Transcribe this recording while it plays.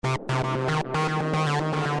Terror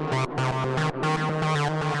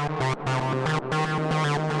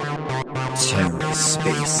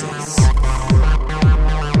Spaces.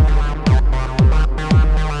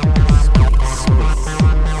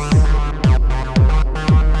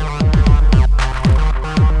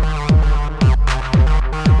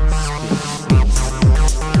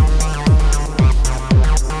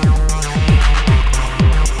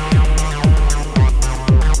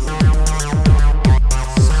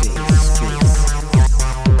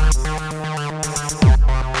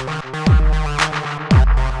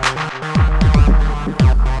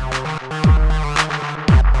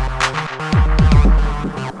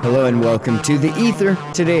 Hello and welcome to The Ether.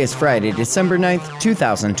 Today is Friday, December 9th,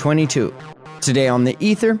 2022. Today on The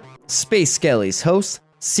Ether, Space Skellies hosts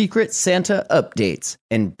Secret Santa updates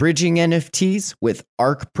and bridging NFTs with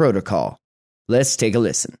Arc Protocol. Let's take a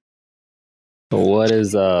listen. What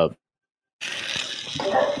is up?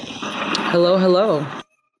 Hello.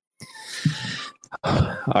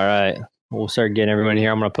 All right. We'll start getting everyone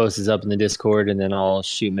here. I'm going to post this up in the Discord, and then I'll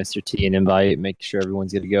shoot Mr. T an invite, make sure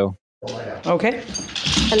everyone's good to go. Okay.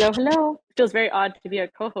 Hello. Feels very odd to be a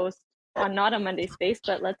co-host on not a Monday Space,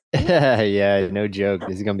 but let's Yeah, no joke.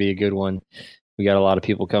 This is going to be a good one. We got a lot of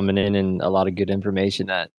people coming in and a lot of good information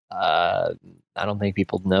that I don't think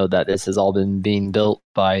people know that this has all been being built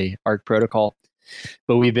by Arc Protocol.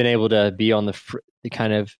 But we've been able to be on the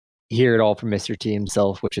kind of hear it all from Mr. T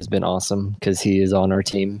himself, which has been awesome because he is on our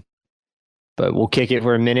team. But we'll kick it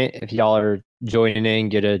for a minute. If y'all are joining in,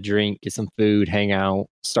 get a drink, get some food, hang out,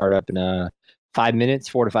 start up in 4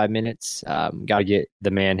 to 5 minutes. Got to get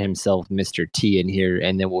the man himself, Mr. T, in here,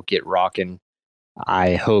 and then we'll get rocking.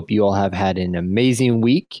 I hope you all have had an amazing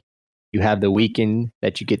week. You have the weekend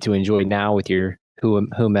that you get to enjoy now with your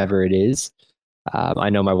whomever it is. I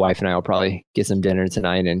know my wife and I will probably get some dinner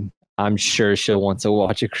tonight, and I'm sure she'll want to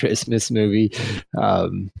watch a Christmas movie.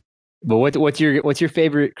 But what's your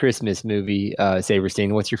favorite Christmas movie,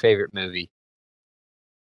 Saberstein? What's your favorite movie?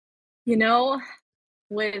 You know,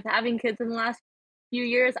 with having kids in the last few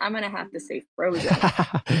years, I'm gonna have to say Frozen.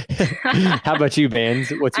 How about you, Vans?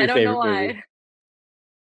 What's your favorite movie?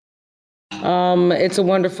 It's a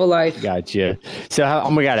Wonderful Life. Gotcha. So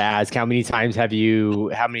I'm gotta ask, how many times have you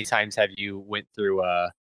went through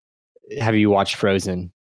have you watched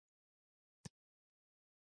Frozen?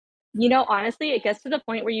 You know, honestly, it gets to the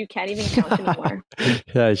point where you can't even count anymore.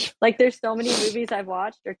 Gosh. Like, there's so many movies I've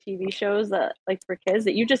watched or TV shows that, like, for kids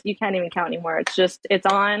that you can't even count anymore. It's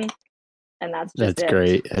on, and that's just That's it.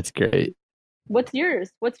 great. That's great. What's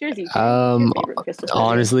yours? Ethan? What's your favorite Christmas movie?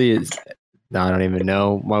 Honestly, I don't even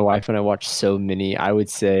know. My wife and I watch so many. I would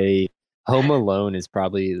say Home Alone is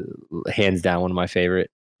probably hands down one of my favorite.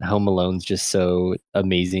 Home Alone's just so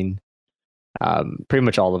amazing. Pretty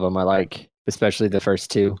much all of them I like, especially the first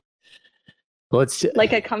two.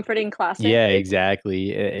 Like a comforting classic. Yeah,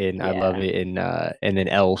 exactly. And Yeah. I love it. And then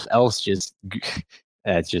Elf. Elf's just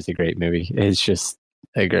that's just a great movie. It's just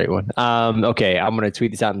a great one. Okay, I'm gonna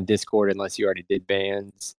tweet this out in Discord unless you already did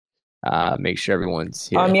bands. Make sure everyone's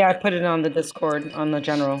here. Yeah, I put it on the Discord on the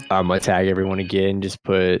general. I'm gonna tag everyone again. Just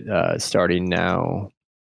put starting now,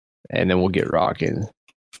 and then we'll get rocking.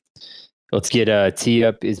 Let's get T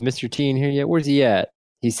up. Is Mr. T in here yet? Where's he at?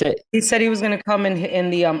 He said he was going to come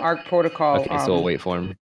in the Arc Protocol. Okay, so we'll wait for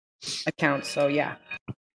him. Account. So yeah,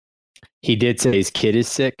 he did say his kid is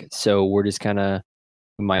sick, so we're just we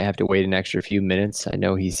might have to wait an extra few minutes. I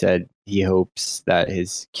know he said he hopes that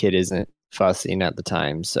his kid isn't fussing at the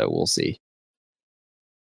time, so we'll see.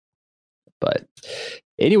 But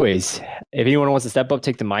anyways, if anyone wants to step up,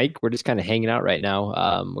 take the mic. We're just kind of hanging out right now.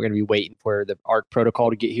 We're going to be waiting for the Arc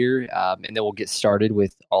Protocol to get here, and then we'll get started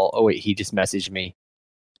with all. Oh wait, he just messaged me.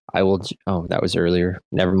 I will. Oh, that was earlier.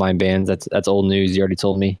 Never mind, bands. That's old news. You already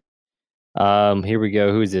told me. Here we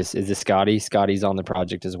go. Who is this? Is this Scotty? Scotty's on the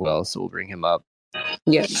project as well, so we'll bring him up.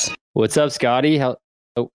 yes. What's up, Scotty? Oh,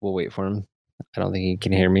 we'll wait for him. I don't think he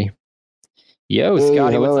can hear me. Yo, hey,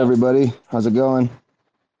 Scotty. hello, what's up? everybody. How's it going?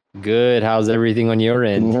 Good. How's everything on your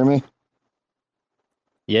end? Can you hear me?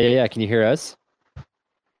 Yeah. Can you hear us?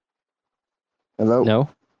 Hello. No.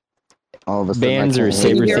 All of a sudden, Bands or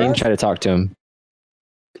Saberstein? Try to talk to him.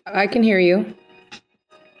 I can hear you.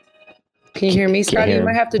 Can you hear me, Scotty? You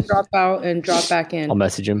might have to drop out and drop back in. I'll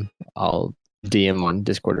message him. I'll DM on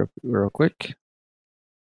Discord real quick.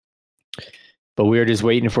 But we are just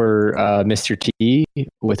waiting for Mr. T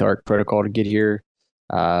with Arc Protocol to get here.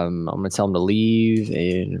 I'm going to tell him to leave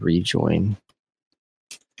and rejoin.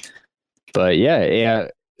 But yeah,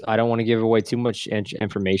 I don't want to give away too much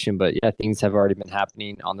information, but yeah, things have already been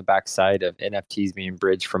happening on the backside of NFTs being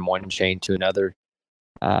bridged from one chain to another,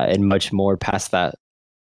 and much more past that.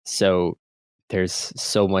 So there's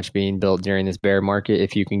so much being built during this bear market.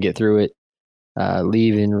 If you can get through it,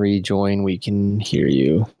 leave and rejoin. We can hear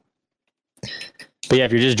you. But yeah,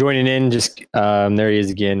 if you're just joining in, just there he is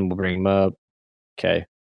again. We'll bring him up. Okay.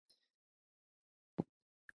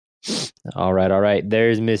 All right.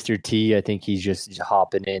 There's Mr. T. I think he's just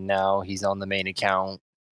hopping in now. He's on the main account,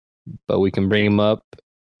 but we can bring him up.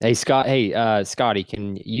 Hey, Scott. Hey, Scotty,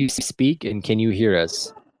 can you speak and can you hear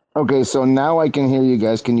us? Okay, so now I can hear you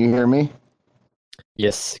guys. Can you hear me?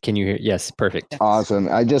 Yes. Can you hear? Yes. Perfect. Awesome.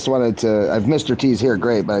 I just wanted to, I've Mr. T's here,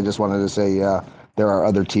 great, but I just wanted to say there are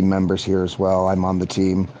other team members here as well. I'm on the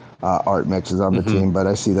team. Art Mix is on the team, but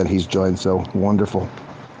I see that he's joined, so wonderful.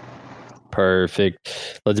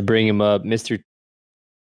 Perfect. Let's bring him up. Mr.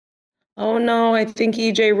 Oh no, I think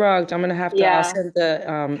EJ rugged. I'm gonna have to ask him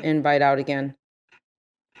to invite out again.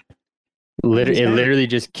 It literally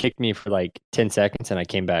just kicked me for like 10 seconds and I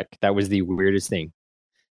came back. That was the weirdest thing.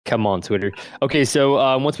 Come on, Twitter. Okay,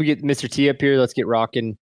 so once we get Mr. T up here, let's get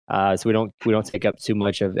rocking. So we don't take up too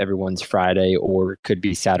much of everyone's Friday, or could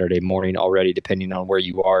be Saturday morning already, depending on where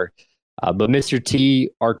you are. But Mr. T,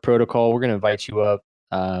 Arc Protocol, we're gonna invite you up.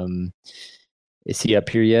 Is he up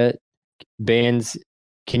here yet? Bands,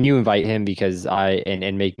 can you invite him because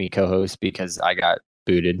and make me co-host because I got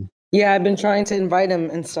booted. Yeah, I've been trying to invite him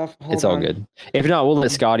and stuff. It's all good. If not, we'll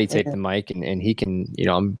let Scotty take the mic and he can,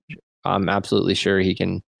 I'm absolutely sure he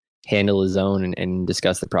can handle his own and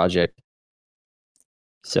discuss the project.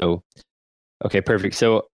 So, okay, perfect.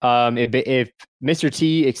 So if Mr.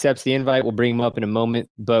 T accepts the invite, we'll bring him up in a moment,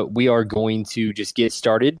 but we are going to just get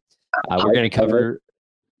started. We're going to cover,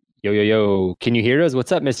 yo. Can you hear us?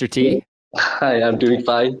 What's up, Mr. T? Hi, I'm doing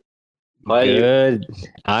fine. Good.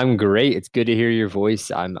 I'm great. It's good to hear your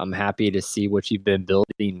voice. I'm happy to see what you've been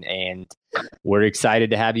building, and we're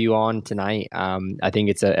excited to have you on tonight. I think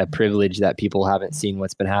it's a privilege that people haven't seen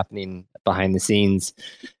what's been happening behind the scenes.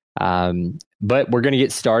 But we're going to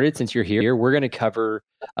get started since you're here. We're going to cover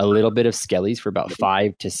a little bit of Skellies for about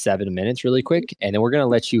 5 to 7 minutes really quick, and then we're going to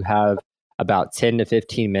let you have about 10 to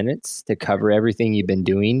 15 minutes to cover everything you've been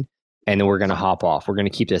doing, and then we're going to hop off. We're going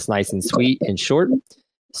to keep this nice and sweet and short.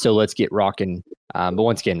 So let's get rocking. But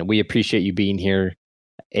once again, we appreciate you being here.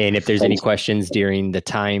 And if there's any questions during the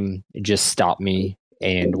time, just stop me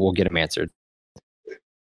and we'll get them answered.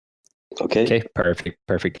 Okay.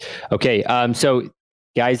 Perfect. Okay. So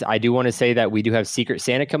guys, I do want to say that we do have Secret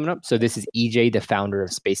Santa coming up. So this is EJ, the founder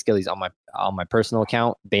of Space Skellies on my personal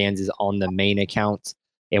account. Bands is on the main account.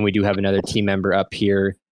 And we do have another team member up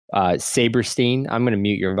here, Saberstein. I'm going to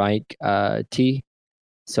mute your mic, T.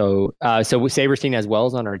 So Saberstein as well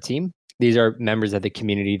is on our team. These are members of the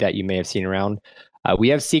community that you may have seen around. We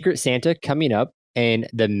have Secret Santa coming up, and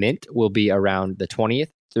the mint will be around the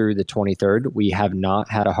 20th through the 23rd. We have not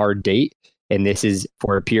had a hard date, and this is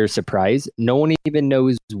for a pure surprise. No one even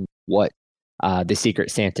knows what the Secret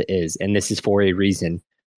Santa is, and this is for a reason.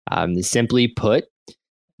 Simply put,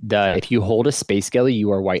 if you hold a Space Skelly,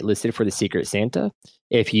 you are whitelisted for the Secret Santa.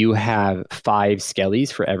 If you have 5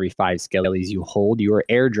 Skellies, for every 5 Skellies you hold, you are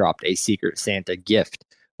airdropped a Secret Santa gift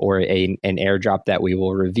or an airdrop that we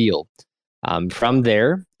will reveal. From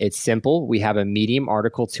there, it's simple. We have a Medium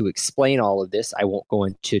article to explain all of this. I won't go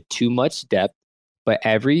into too much depth, but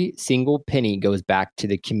every single penny goes back to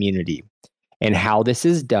the community. And how this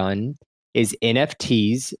is done is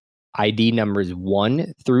NFTs, ID numbers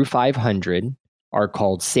 1 through 500, are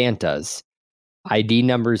called Santas. ID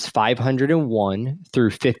numbers 501 through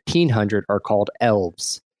 1500 are called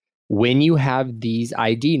elves. When you have these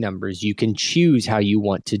ID numbers, you can choose how you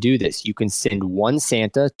want to do this. You can send one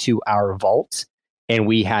Santa to our vault, and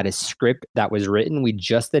we had a script that was written. We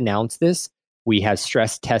just announced this. We have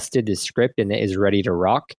stress tested the script, and it is ready to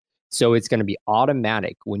rock. So it's going to be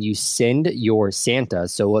automatic. When you send your Santa,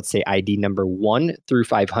 so let's say ID number 1 through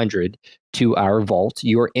 500 to our vault,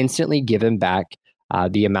 you are instantly given back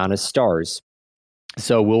the amount of stars.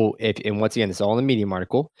 So and once again, it's all in the Medium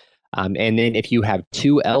article. And then if you have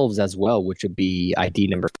 2 elves as well, which would be ID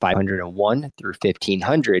number 501 through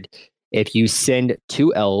 1500, if you send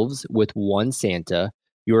 2 elves with 1 Santa,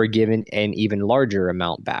 you are given an even larger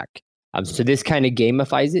amount back. So this kind of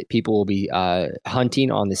gamifies it. People will be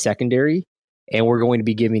hunting on the secondary, and we're going to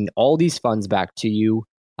be giving all these funds back to you.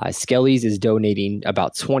 Skellies is donating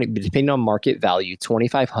about depending on market value,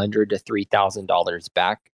 $2,500 to $3,000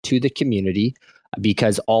 back to the community,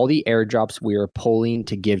 because all the airdrops we are pulling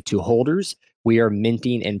to give to holders, we are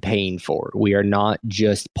minting and paying for. We are not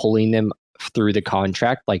just pulling them through the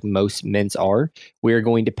contract like most mints are. We are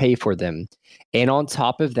going to pay for them. And on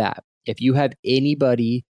top of that, if you have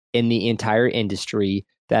anybody in the entire industry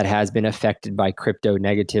that has been affected by crypto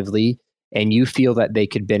negatively, and you feel that they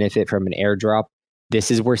could benefit from an airdrop,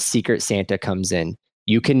 this is where Secret Santa comes in.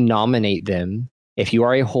 You can nominate them. If you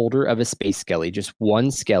are a holder of a Space Skelly, just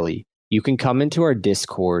one Skelly, you can come into our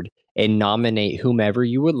Discord and nominate whomever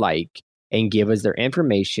you would like and give us their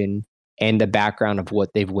information and the background of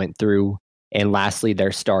what they've went through. And lastly,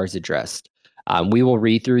 their stars addressed. We will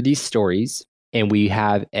read through these stories, and we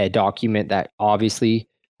have a document that obviously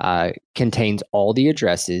contains all the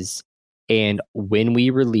addresses. And when we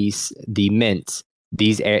release the mint,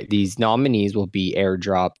 these nominees will be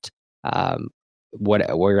airdropped.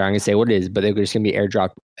 What we're going to say what it is, but they're just going to be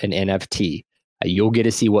airdropped an NFT. You'll get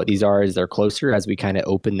to see what these are as they're closer, as we kind of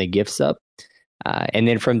open the gifts up. And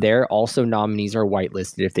then from there, also nominees are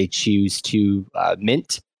whitelisted if they choose to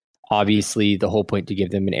mint. Obviously, the whole point to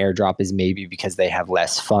give them an airdrop is maybe because they have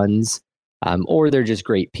less funds, or they're just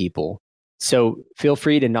great people. So feel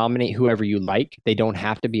free to nominate whoever you like. They don't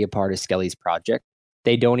have to be a part of Skelly's project.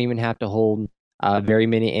 They don't even have to hold very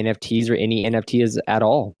many NFTs or any NFTs at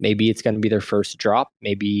all. Maybe it's going to be their first drop.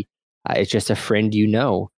 Maybe it's just a friend you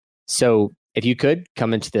know. So if you could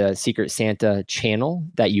come into the Secret Santa channel,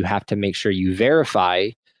 that you have to make sure you verify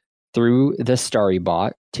through the Starry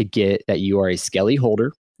bot to get that you are a Skelly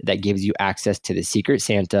holder. That gives you access to the Secret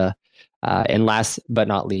Santa. And last but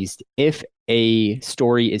not least, if a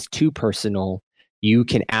story is too personal, you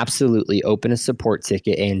can absolutely open a support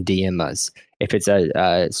ticket and DM us. If it's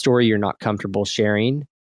a story you're not comfortable sharing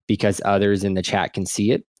because others in the chat can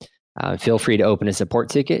see it, feel free to open a support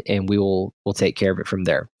ticket and we'll take care of it from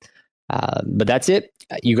there. But that's it.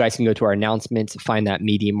 You guys can go to our announcements, find that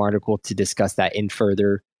Medium article to discuss that in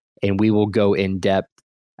further, and we will go in depth.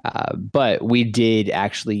 But we did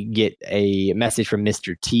actually get a message from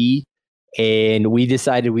Mr. T, and we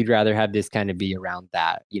decided we'd rather have this kind of be around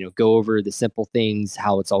that, go over the simple things,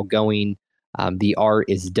 how it's all going. The art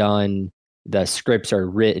is done. The scripts are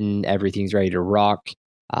written. Everything's ready to rock.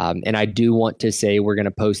 And I do want to say we're going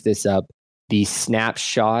to post this up. The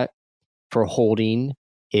snapshot for holding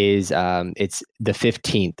is it's the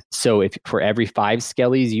 15th. So if for every 5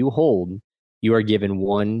 Skellies you hold, you are given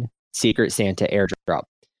 1 Secret Santa airdrop.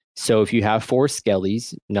 So if you have 4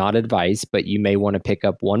 Skellies, not advice, but you may want to pick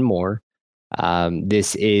up 1 more.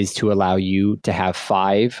 This is to allow you to have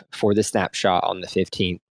 5 for the snapshot on the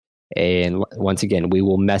 15th. And once again, we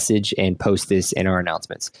will message and post this in our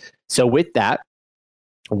announcements. So with that,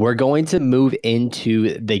 we're going to move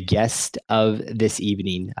into the guest of this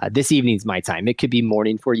evening. This evening's my time. It could be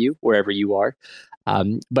morning for you, wherever you are.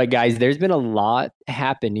 But guys, there's been a lot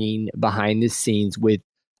happening behind the scenes with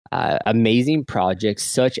amazing projects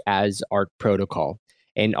such as Arc Protocol.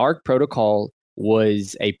 And Arc Protocol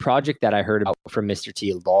was a project that I heard about from Mr.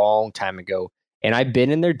 T a long time ago. And I've been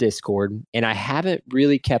in their Discord, and I haven't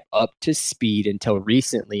really kept up to speed until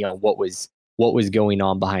recently on what was going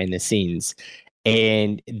on behind the scenes.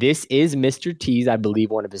 And this is Mr. T's, I believe,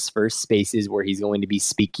 one of his first spaces where he's going to be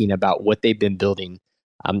speaking about what they've been building.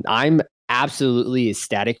 I'm absolutely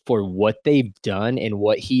ecstatic for what they've done and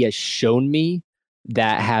what he has shown me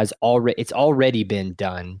that it's already been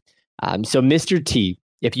done. So Mr. T,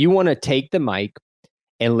 if you want to take the mic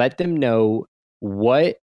and let them know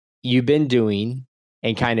what you've been doing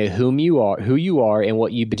and kind of who you are and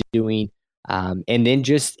what you've been doing. And then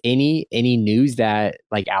just any news that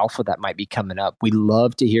like Alpha that might be coming up. We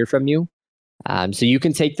love to hear from you. So you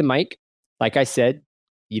can take the mic. Like I said,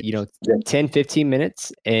 10, 15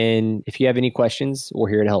 minutes. And if you have any questions, we're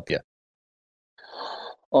here to help you.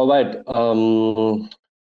 All right. All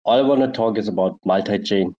I want to talk is about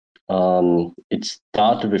multi-chain. It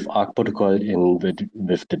started with Arc Protocol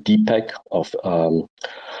with the DPEG of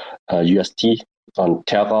UST on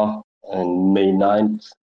Terra on May 9th.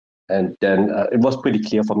 And then it was pretty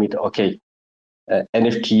clear for me that, okay,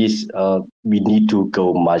 NFTs, we need to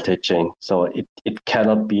go multi-chain. So it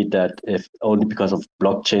cannot be that if only because of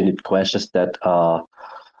blockchain it crashes that all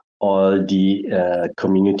the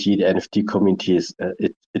community, the NFT community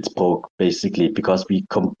it's broke basically because we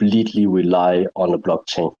completely rely on a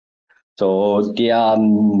blockchain. So there are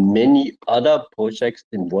many other projects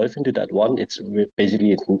involved into that one. It's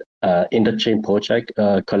basically an interchain project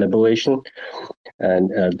collaboration,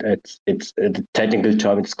 and it's the technical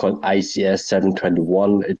term. It's called ICS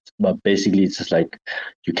 721. Basically it's just like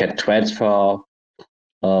you can transfer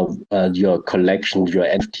your collection, your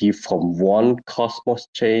NFT from one Cosmos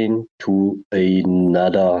chain to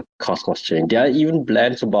another Cosmos chain. There are even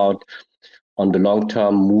plans about on the long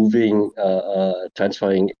term moving,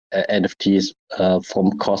 transferring NFTs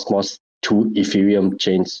from Cosmos to Ethereum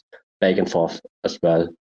chains back and forth as well.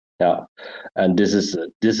 Yeah, and this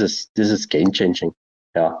is game changing.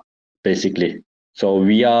 Yeah, basically. So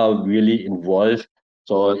we are really involved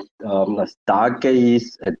So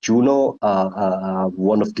Stargaze, Juno are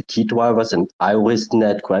one of the key drivers, and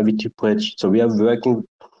IrisNet, Gravity Bridge. So we have been working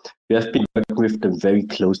with them very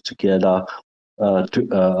close together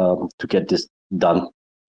to get this done.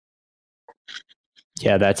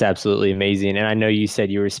 Yeah, that's absolutely amazing. And I know you said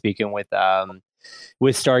you were speaking with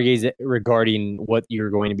Stargaze regarding what you're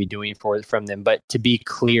going to be doing from them. But to be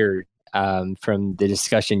clear, from the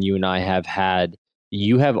discussion you and I have had,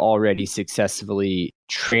 you have already successfully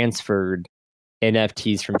transferred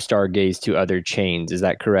NFTs from Stargaze to other chains. Is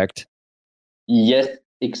that correct? Yes,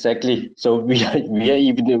 exactly. So we are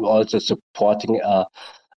even also supporting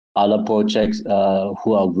other projects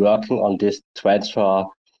who are working on this transfer.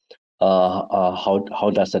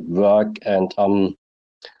 How does it work? And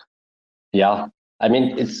yeah, I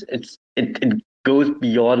mean it goes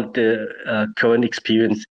beyond the current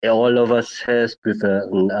experience all of us has with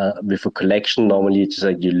a collection. Normally, it's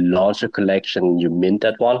like you launch a collection, you mint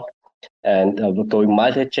that one, and going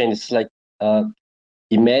multi-chain is like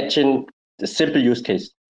imagine the simple use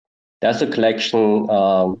case. There's a collection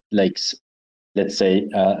like let's say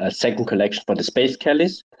a second collection for the space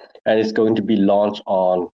Skellies, and it's going to be launched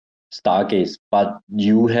on Stargaze. But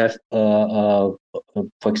you have, for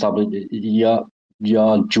example, your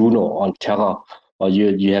Juno on Terra, or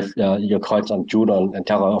you have your coins on Juno and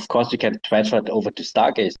Terra. Of course, you can transfer it over to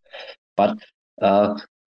Stargaze, but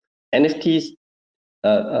NFTs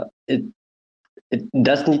it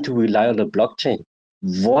does need to rely on the blockchain.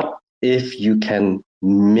 What if you can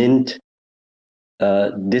mint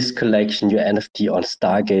this collection, your NFT on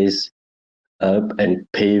Stargaze, and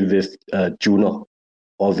pay with Juno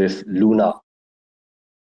or with Luna?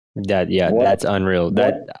 That's unreal.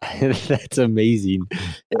 That's amazing.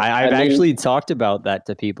 I've actually talked about that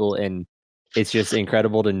to people, and it's just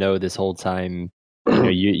incredible to know this whole time.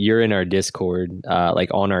 You're in our Discord, like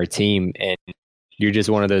on our team, and you're just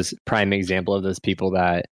one of those prime example of those people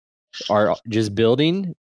that are just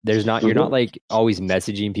building. You're not like always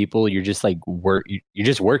messaging people. You're just like you're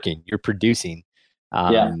just working. You're producing.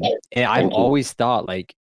 And I've always thought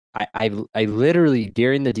like I literally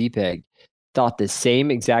during the DPEG thought the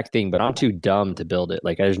same exact thing, but I'm too dumb to build it.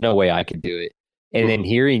 Like there's no way I could do it. And then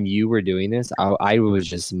hearing you were doing this, I was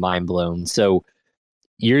just mind blown. So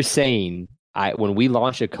you're saying when we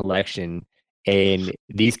launch a collection and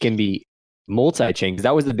these can be multi-chain, because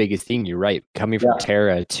that was the biggest thing. You're right. Coming from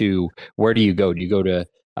Terra to where do you go? Do you go to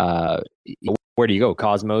where do you go?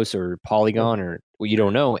 Cosmos or Polygon or you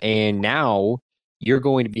don't know. And now you're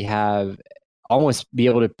going to have almost be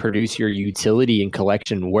able to produce your utility and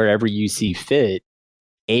collection wherever you see fit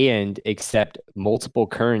and accept multiple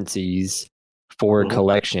currencies for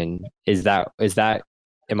collection. Is that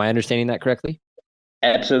am I understanding that correctly?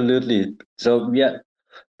 Absolutely. So we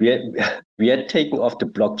are taking off the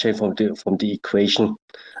blockchain from the equation.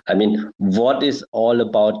 I mean, what is all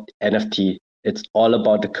about NFT? It's all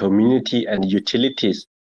about the community and utilities.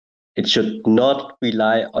 It should not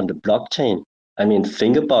rely on the blockchain. I mean,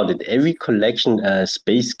 think about it. Every collection,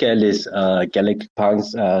 Space Skellies, Galactic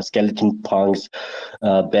Punks, Skeleton Punks,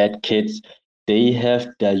 Bad Kids, they have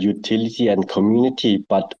their utility and community,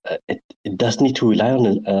 but it does need to rely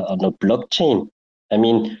on a blockchain. I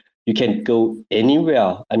mean, you can go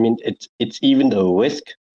anywhere. I mean, it's even a risk,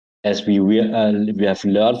 as we have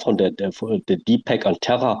learned from the DPEG on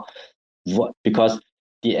Terra, because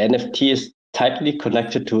the NFT is tightly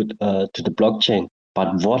connected to the blockchain.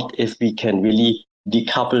 But what if we can really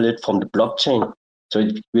decouple it from the blockchain? So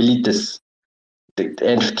it really the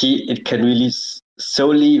NFT it can really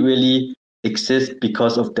solely really exist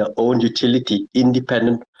because of their own utility,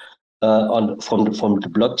 independent from the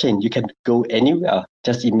blockchain. You can go anywhere.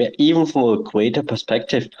 Just even from a creator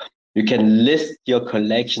perspective, you can list your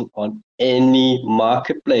collection on any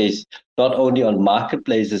marketplace, not only on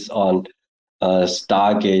marketplaces on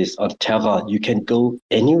Stargaze, on Terra. You can go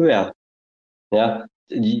anywhere. Yeah.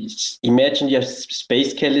 Imagine you have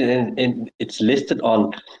Space Kelly and it's listed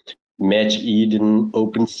on Match Eden,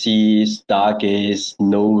 OpenSea, Stargaze,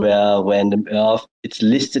 Nowhere, Random Earth. It's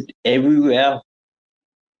listed everywhere.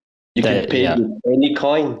 You can pay with any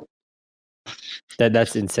coin.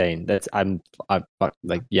 That's insane. I'm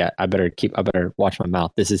like, yeah, I better watch my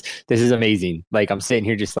mouth. This is amazing. Like I'm sitting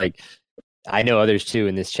here just like, I know others too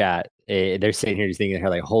in this chat. They're sitting here just thinking, they're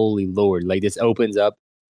like, holy Lord, like this opens up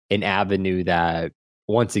an avenue that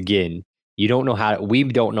once again, we don't know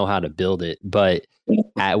how to build it, but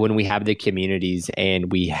when we have the communities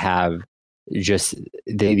and we have just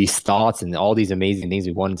these thoughts and all these amazing things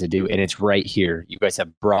we wanted to do, and it's right here. You guys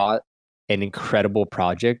have brought an incredible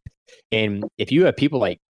project, and if you have people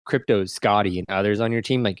like Crypto Scotty and others on your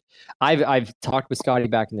team, like I've talked with Scotty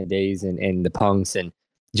back in the days and the punks, and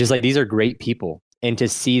just like these are great people. And to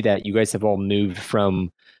see that you guys have all moved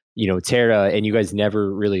from, Terra, and you guys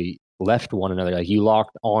never really left one another. Like you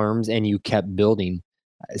locked arms and you kept building.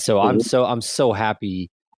 So I'm so happy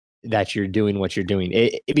that you're doing what you're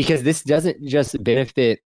doing. Because this doesn't just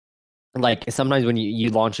benefit, like sometimes when you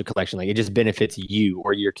launch a collection, like it just benefits you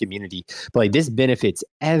or your community, but like this benefits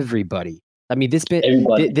everybody. I mean,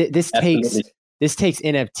 Everybody, this takes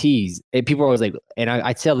absolutely. NFTs. And people are always like, and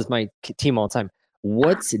I tell this my team all the time,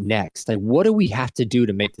 what's next? Like, what do we have to do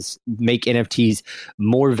to make NFTs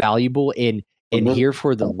more valuable and Mhm. here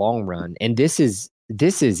for the long run? And this is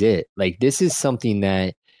it. Like, this is something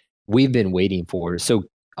that we've been waiting for. So,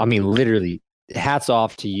 I mean, literally, hats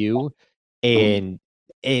off to you, and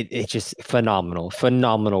it's just phenomenal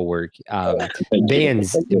work. Thank you.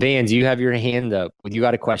 Vans, you have your hand up. You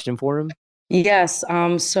got a question for him? Yes.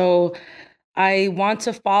 So I want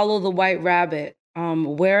to follow the white rabbit.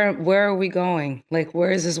 Where are we going? Like,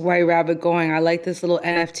 where is this white rabbit going? I like this little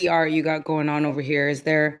NFT art you got going on over here. Is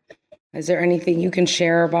there anything you can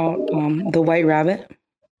share about the white rabbit?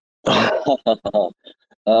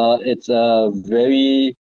 It's a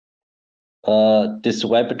very this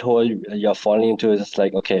rabbit hole you're falling into is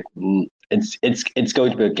like, okay, it's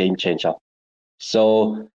going to be a game changer.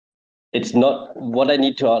 So it's not, what I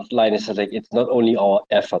need to outline is that, like, it's not only our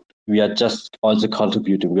effort. We are just also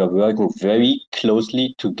contributing. We are working very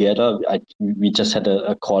closely together. We just had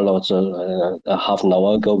a call also a half an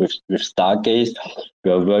hour ago with Stargaze.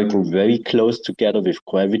 We are working very close together with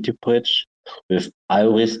Gravity Bridge, with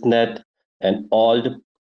IrisNet, and all the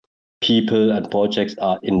people and projects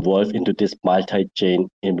are involved into this multi-chain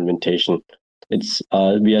implementation. It's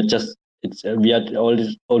we are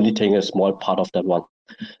only taking a small part of that one.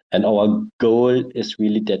 And our goal is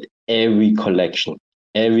really that every collection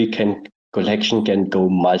can go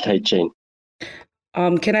multi-chain.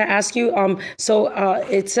 Can I ask you? So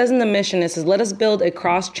it says in the mission, it says, "Let us build a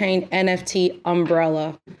cross-chain NFT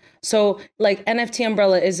umbrella." So, like NFT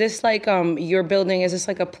umbrella, is this like you're building? Is this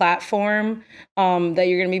like a platform that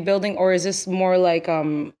you're going to be building, or is this more like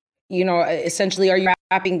essentially, are you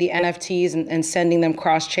wrapping the NFTs and sending them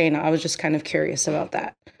cross-chain? I was just kind of curious about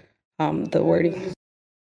that, the wording.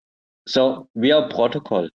 So we are a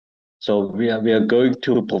protocol. So we are going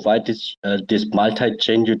to provide this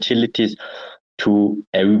multi-chain utilities to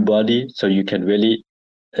everybody. So you can really,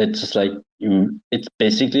 it's just like it's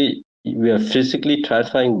basically we are physically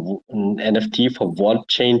transferring an NFT from one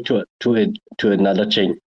chain to another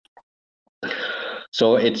chain.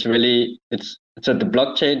 So it's really so the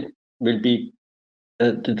blockchain will be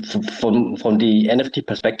from the NFT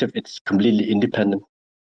perspective, it's completely independent.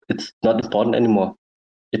 It's not important anymore.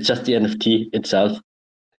 It's just the NFT itself.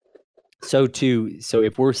 So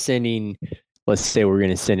if we're sending, let's say we're going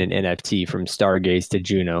to send an NFT from Stargaze to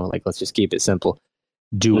Juno, like let's just keep it simple.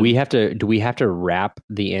 Do we have to wrap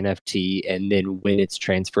the NFT and then when it's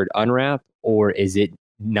transferred unwrap, or is it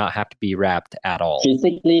not have to be wrapped at all?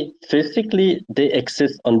 Physically, they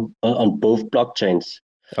exist on both blockchains.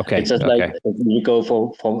 Okay. It's just like you go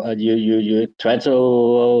from you transfer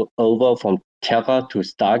over from Terra to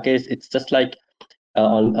Stargaze. It's just like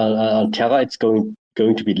on Terra, it's going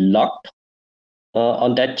to be locked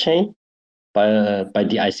on that chain by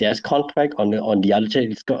the ICS contract. On the other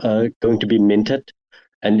chain, it's going to be minted,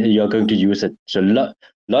 and you're going to use it. So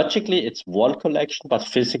logically, it's one collection, but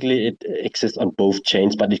physically, it exists on both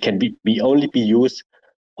chains. But it can only be used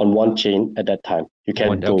on one chain at that time. You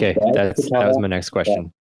can go. Okay, that was my next question.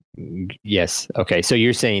 Yeah. Yes. Okay. So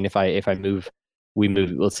you're saying if let's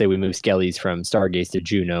say we move Skellies from Stargaze to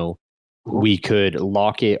Juno, we could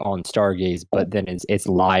lock it on Stargaze, but then it's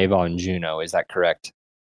live on Juno. Is that correct?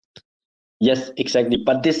 Yes, exactly.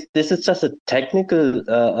 But this is just a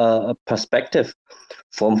technical perspective.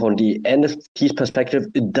 From the NFT perspective,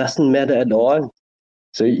 it doesn't matter at all.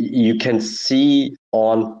 So you can see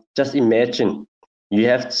just imagine you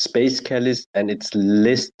have Space Skellies and it's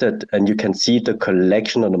listed, and you can see the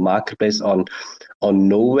collection on the marketplace on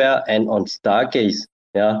Nowhere and on Stargaze.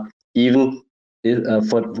 Yeah, even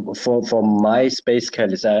for my Space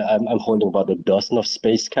Skellies, I'm holding about a dozen of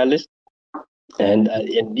Space Skellies. And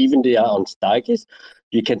even they are on Stargaze,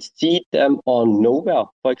 you can see them on Nowhere,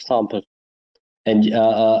 for example. And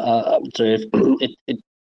so if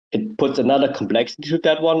it puts another complexity to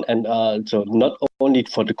that one, and so not only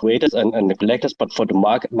for the creators and the collectors, but for the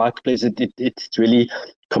marketplace, it's really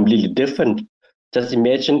completely different. Just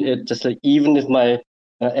imagine it, just like even if my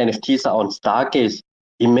NFTs are on Stargaze,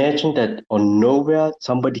 imagine that on Nowhere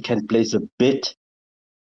somebody can place a bid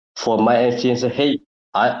for my NFT and say, hey,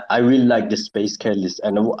 I really like this Space Catalyst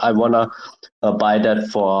and I want to buy that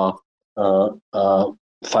for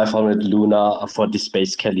 500 Luna for the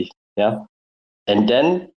Space Kelly. Yeah. And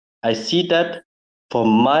then I see that for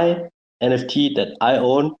my NFT that I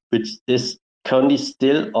own, which is currently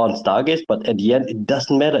still on Stargaze, but at the end it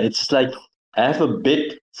doesn't matter. It's just like I have a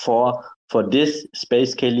bid for this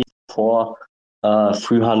Space Kelly for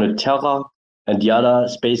 300 Terra, and the other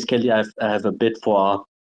Space Kelly I have a bid for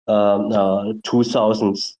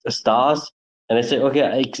 2,000 stars, and I say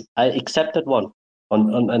okay, I accept that one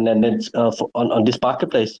and then it's on this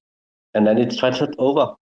marketplace, and then it's transferred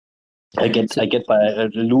over. I get my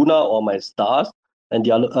Luna or my stars, and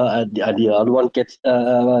the other one gets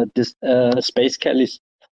this Space Kellys,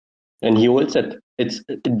 and he holds it.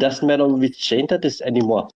 It doesn't matter which chain that is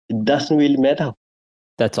anymore. It doesn't really matter.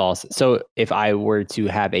 That's awesome. So if I were to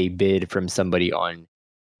have a bid from somebody on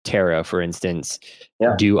Terra, for instance,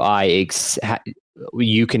 Yeah. do I so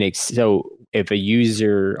if a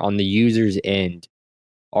user on the user's end,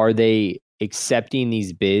 are they accepting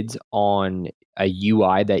these bids on a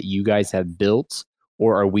UI that you guys have built,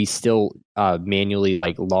 or are we still manually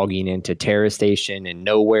like logging into Terra Station and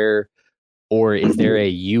nowhere? Or is there a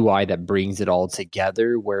UI that brings it all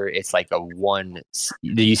together where it's like a one?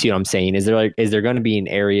 Do you see what I'm saying? Is there going to be an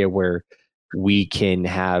area where we can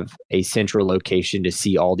have a central location to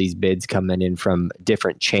see all these bids coming in from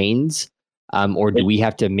different chains, or do we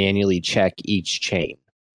have to manually check each chain?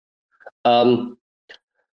 Um,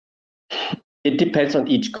 it depends on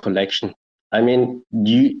each collection. I mean,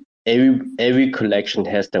 every collection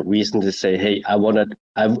has the reason to say, hey, I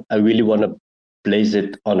really wanna place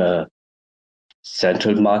it on a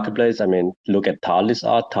central marketplace. I mean, look at Talis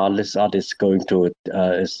Art. Talis Art is going to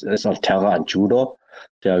is on Terra and Juno.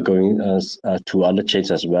 They are going to other chains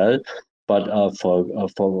as well. But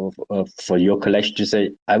for your collection to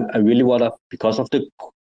say, I really wanna, because of the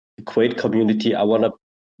great community, I wanna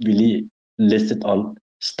really list it on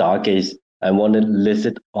Stargaze. I want to list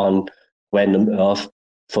it on Random Earth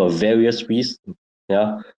for various reasons.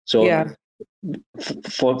 Yeah. So Yeah.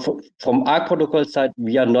 From our protocol side,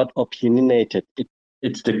 we are not opinionated.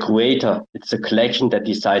 It's the creator, it's the collection that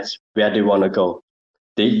decides where they want to go.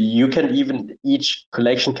 Each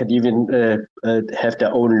collection can even have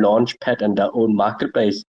their own launch pad and their own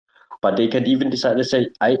marketplace. But they can even decide to say,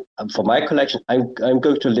 for my collection, I'm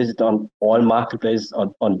going to list it on all marketplaces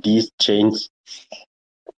on these chains.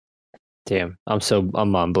 Damn, I'm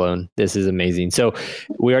mind blown. This is amazing. So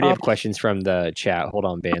we already have questions from the chat. Hold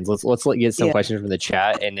on, Bands. Let's get some questions from the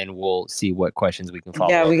chat, and then we'll see what questions we can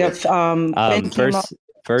follow. Yeah, up we got with. Finn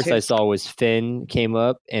First I saw was Finn came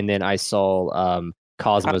up, and then I saw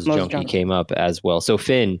Cosmos Junkie came up as well. So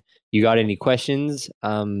Finn, you got any questions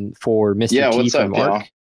for Mr. T what's from up, ARC?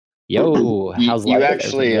 Yo, how's life? You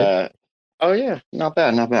actually oh yeah, not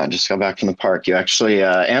bad. Just got back from the park. You actually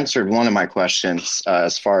answered one of my questions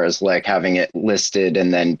as far as like having it listed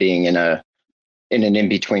and then being in an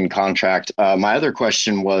in-between contract. My other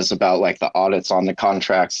question was about like the audits on the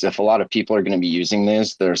contracts. If a lot of people are going to be using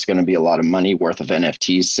this, there's going to be a lot of money worth of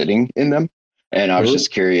NFTs sitting in them. And I was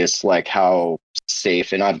just curious, like how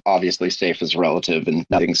safe, and obviously safe is relative and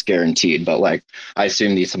nothing's guaranteed, but like I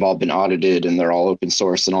assume these have all been audited and they're all open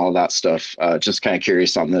source and all of that stuff. Just kind of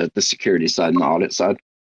curious on the security side and the audit side.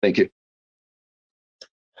 Thank you.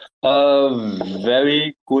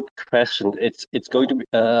 Very good question. It's going to be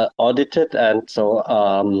audited, and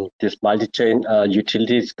so this multi-chain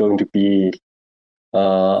utility is going to be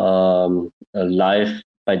live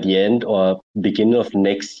by the end or beginning of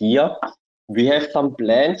next year. We have some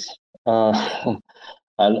plans. I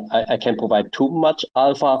can't provide too much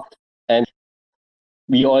alpha, and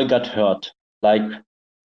we all got hurt, like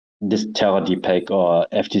this Terra DPEG or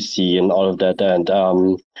FTC and all of that, and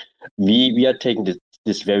we are taking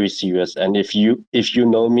this very serious. And if you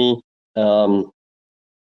know me, I'm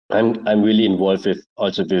really involved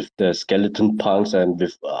with the skeleton punks and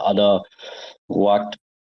with other rugged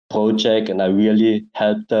project, and I really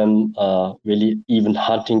help them really even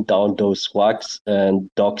hunting down those rugs and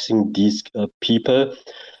doxing these people.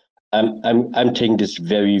 I'm taking this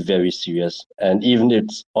very, very serious, and even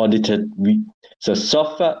it's audited. The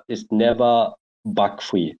software is never bug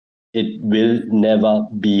free. It will never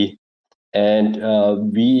be, and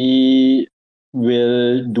we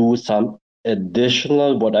will do some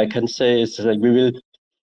additional. What I can say is like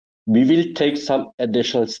we will take some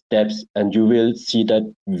additional steps, and you will see that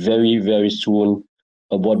very, very soon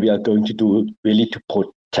what we are going to do really to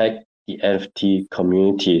protect the NFT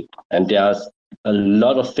community. And there's a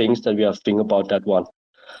lot of things that we are thinking about that one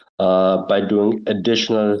by doing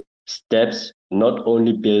additional steps, not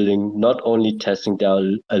only building, not only testing. There are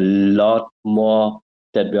a lot more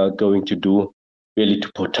that we are going to do really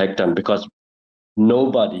to protect them, because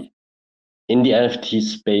nobody in the NFT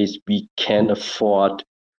space, we can't afford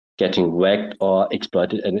getting whacked or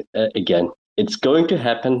exploited and again. It's going to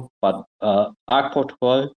happen, but Arc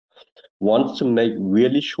Protocol wants to make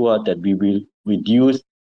really sure that we will reduce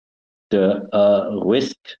the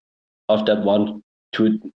risk of that one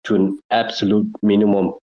to an absolute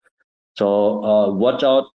minimum. So watch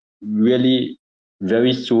out really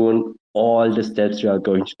very soon all the steps you are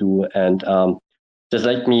going to do. And just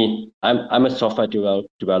like me, I'm a software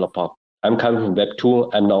developer. I'm coming from Web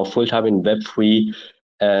 2. I'm now full-time in Web 3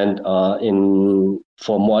 and in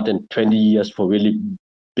for more than 20 years for really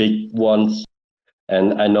big ones.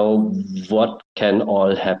 And I know what can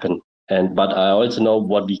all happen. But I also know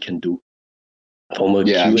what we can do.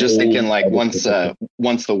 Yeah, I'm just thinking like once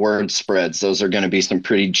the word spreads, those are going to be some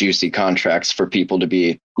pretty juicy contracts for people to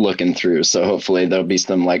be looking through. So hopefully there'll be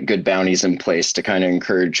some like good bounties in place to kind of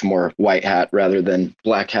encourage more white hat rather than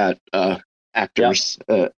black hat actors,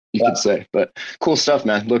 you could say. But cool stuff,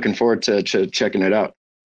 man. Looking forward to checking it out.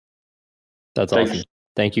 That's awesome.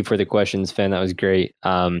 Thank you for the questions, Fen. That was great.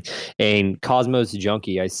 And Cosmos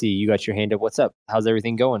Junkie, I see you got your hand up. What's up? How's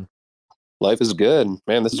everything going? Life is good,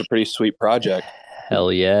 man. This is a pretty sweet project.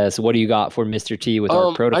 Hell yes. What do you got for Mr. T with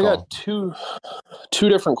our protocol? I got two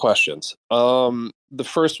different questions. The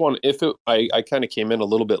first one, I kind of came in a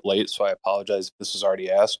little bit late, so I apologize if this was already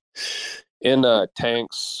asked. In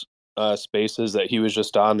Tank's spaces that he was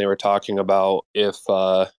just on, they were talking about if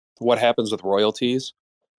what happens with royalties.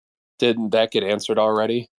 Didn't that get answered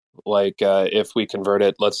already? Like if we convert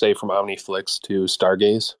it, let's say from OmniFlix to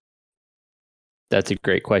Stargaze? That's a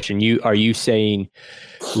great question. Are you saying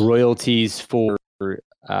royalties for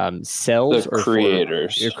cells or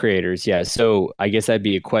creators? For your creators? Yeah. So I guess that'd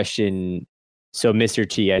be a question. So Mr.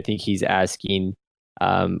 T, I think he's asking,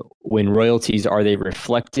 when royalties, are they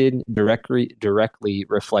reflected directly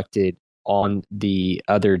reflected on the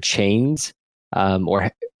other chains,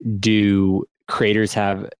 or do creators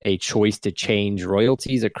have a choice to change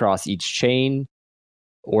royalties across each chain,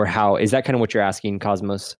 or how is that kind of what you're asking,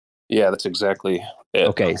 Cosmos? Yeah, that's exactly it.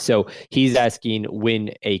 Okay, so he's asking,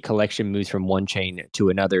 when a collection moves from one chain to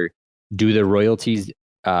another, do the royalties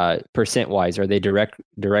percent-wise, are they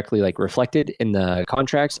directly like reflected in the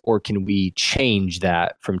contracts, or can we change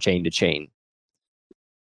that from chain to chain?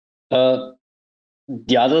 The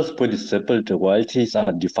other is pretty simple. The royalties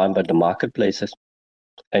are defined by the marketplaces,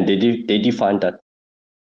 and they define that.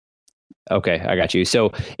 Okay, I got you.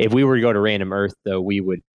 So if we were to go to Random Earth, though, we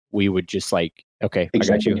would just like, okay,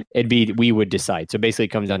 exactly. I got you. It'd be, we would decide. So basically, it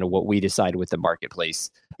comes down to what we decide with the marketplace.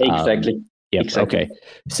 Exactly. Yep. Exactly. Okay.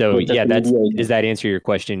 So yeah, does that answer your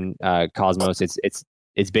question, Cosmos?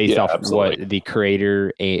 It's based off absolutely what the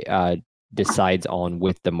creator decides on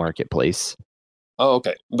with the marketplace. Oh,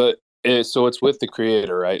 okay. But so it's with the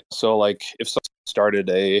creator, right? So like if somebody started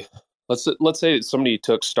let's say somebody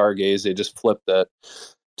took Stargaze, they just flipped it,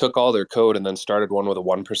 took all their code and then started one with a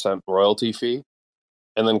 1% royalty fee,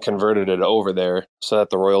 and then converted it over there so that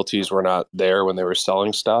the royalties were not there when they were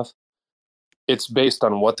selling stuff. It's based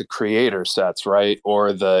on what the creator sets, right?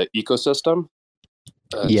 Or the ecosystem.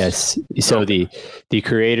 Yes. So the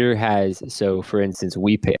creator has, so for instance,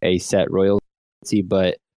 we pay a set royalty,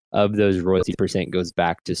 but of those royalty percent goes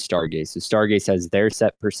back to Stargaze. So Stargaze has their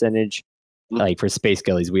set percentage. Like for Space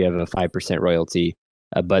Skellies, we have a 5% royalty,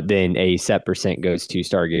 but then a set percent goes to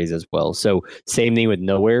Stargaze as well. So same thing with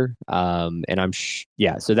Nowhere. And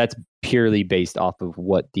so that's purely based off of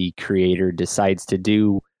what the creator decides to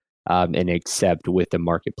do and accept with the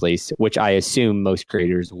marketplace, which I assume most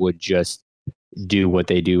creators would just do what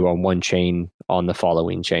they do on one chain on the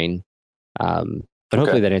following chain. But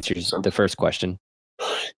hopefully that answers the first question.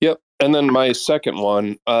 Yep. And then my second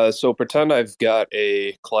one, so pretend I've got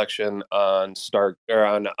a collection on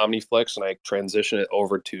on OmniFlix and I transition it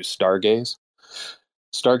over to Stargaze.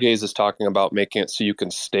 Stargaze is talking about making it so you can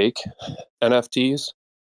stake NFTs.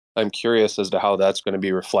 I'm curious as to how that's going to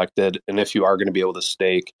be reflected and if you are going to be able to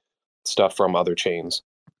stake stuff from other chains.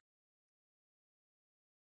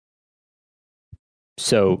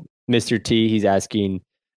 So Mr. T, he's asking,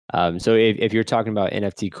 so if you're talking about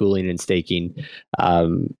NFT cooling and staking,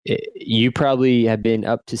 you probably have been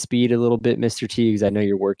up to speed a little bit, Mr. T, because I know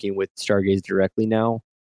you're working with Stargaze directly now.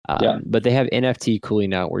 But they have NFT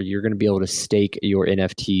cooling out where you're going to be able to stake your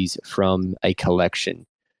NFTs from a collection.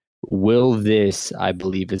 Will this, I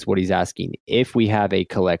believe is what he's asking, if we have a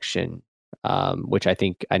collection, which I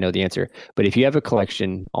think I know the answer, but if you have a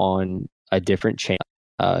collection on a different chain,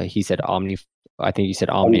 he said Omni, I think you said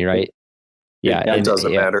Omni, right? Yeah, it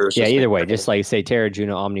doesn't matter. Yeah, either way, just like say Terra,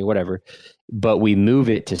 Juno, Omni, whatever. But we move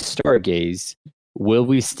it to Stargaze. will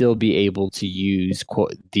we still be able to use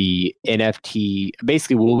the NFT?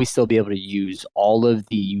 Basically, will we still be able to use all of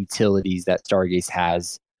the utilities that Stargaze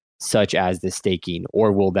has, such as the staking,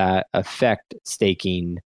 or will that affect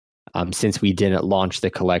staking since we didn't launch the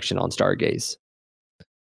collection on Stargaze?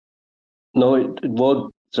 No, it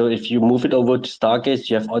won't. So if you move it over to Stargaze,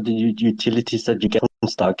 you have all the utilities that you get from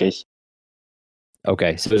Stargaze.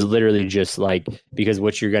 Okay, so it's literally just like, because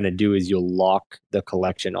what you're going to do is you'll lock the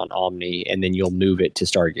collection on Omni and then you'll move it to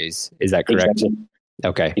Stargaze. Is that correct? Exactly.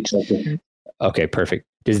 Okay. Exactly. Okay, perfect.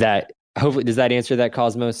 Does that answer that,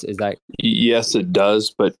 Cosmos? Is that Yes, it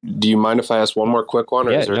does. But do you mind if I ask one more quick one?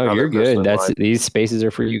 Or Yeah, is there no, another you're good. person in line? These spaces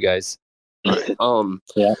are for you guys.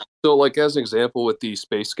 Yeah. So like as an example with the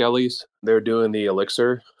space skellies, they're doing the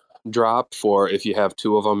elixir drop for if you have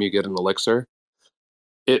two of them, you get an elixir.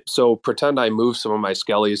 So pretend I move some of my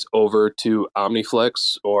skellies over to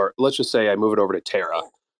Omniflix, or let's just say I move it over to Terra.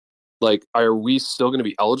 Like, are we still going to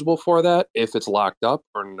be eligible for that if it's locked up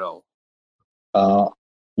or no?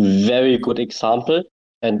 Very good example.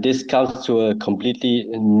 And this comes to a completely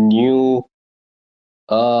new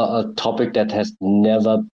topic that has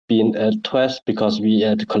never been addressed because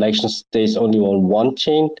the collection stays only on one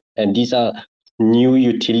chain, and these are new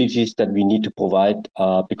utilities that we need to provide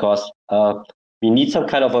because we need some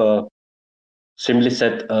kind of a, simply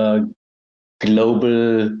said,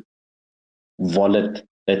 global wallet.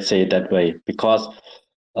 Let's say it that way, because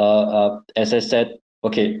as I said,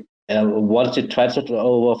 okay, once you transfer it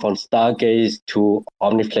over from Stargaze to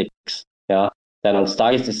Omniflix, yeah, then on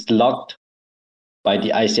Stargaze it's locked by the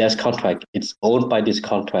ICS contract. It's owned by this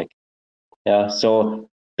contract. Yeah. So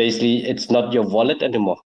basically, it's not your wallet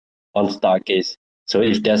anymore on Stargaze. So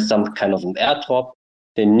if there's some kind of an airdrop,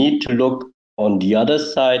 they need to look on the other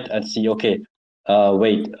side and see, okay,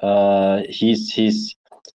 wait,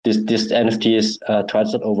 this NFT is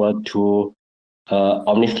transferred over to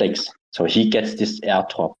Omniflix, so he gets this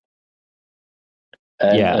airdrop.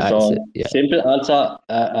 And simple answer,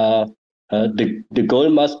 the goal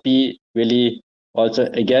must be really also,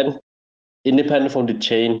 again, independent from the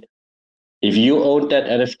chain. If you own that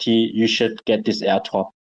NFT, you should get this airdrop.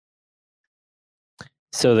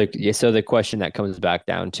 So the question that comes back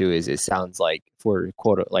down to is, it sounds like for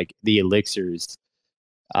quote like the elixirs,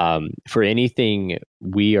 for anything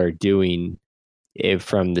we are doing, if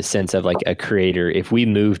from the sense of like a creator, if we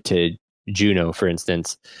move to Juno, for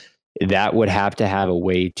instance, that would have to have a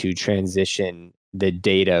way to transition the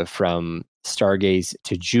data from Stargaze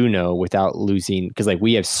to Juno without losing, because like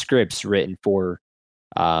we have scripts written for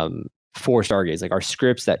Stargaze. Like our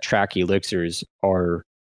scripts that track elixirs are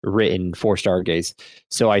written for Stargaze.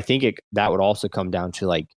 So I think that would also come down to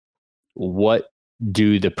like, what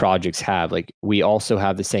do the projects have? Like we also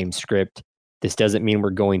have the same script. This doesn't mean we're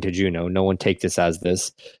going to Juno. No one take this as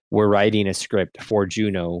this. We're writing a script for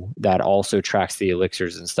Juno that also tracks the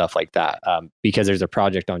elixirs and stuff like that, because there's a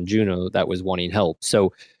project on Juno that was wanting help.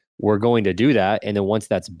 So we're going to do that. And then once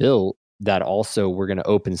that's built, that also we're going to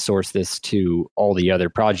open source this to all the other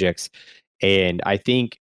projects. And I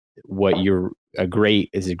think what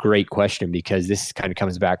is a great question, because this kind of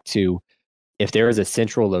comes back to, if there is a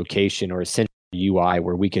central location or a central UI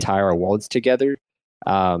where we could tie our wallets together,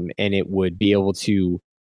 and it would be able to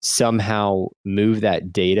somehow move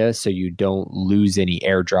that data so you don't lose any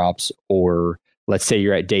airdrops, or let's say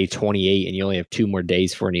you're at day 28 and you only have 2 more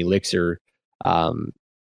days for an elixir.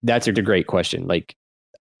 That's a great question. Like,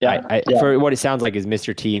 for what it sounds like is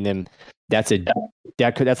Mr. T and them, that's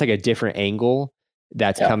like a different angle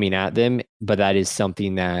that's coming at them, but that is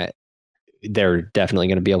something that they're definitely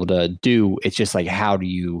going to be able to do. It's just like, how do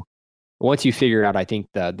you, once you figure out, I think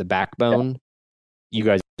the backbone, you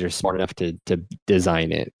guys are smart enough to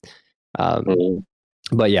design it.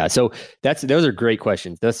 But yeah, so those are great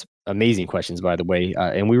questions. That's amazing questions, by the way.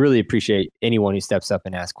 And we really appreciate anyone who steps up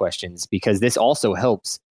and asks questions, because this also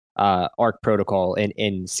helps Arc Protocol and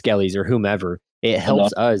Skellies or whomever. It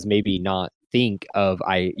helps us maybe not think of,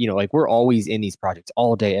 like we're always in these projects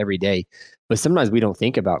all day, every day, but sometimes we don't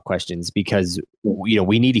think about questions because,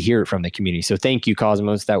 we need to hear it from the community. So thank you,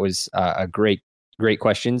 Cosmos. That was a great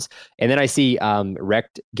questions. And then I see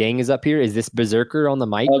Wrecked Gang is up here. Is this Berserker on the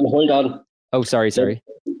mic? Hold on. Oh, sorry.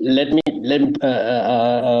 Let me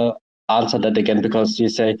answer that again, because you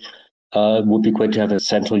say it would be great to have a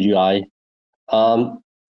central UI.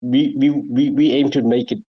 We aim to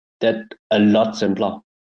make it that a lot simpler.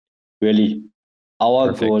 Really,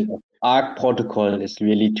 our goal of Arc Protocol is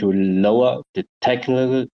really to lower the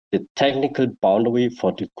technical boundary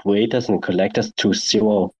for the creators and collectors to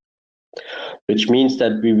 0. which means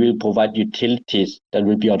that we will provide utilities that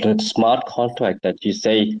will be on a smart contract that you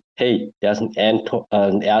say, hey, there's an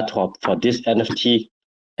airdrop for this NFT,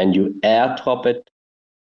 and you airdrop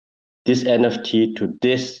this NFT to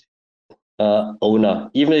this owner,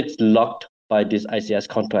 even if it's locked by this ICS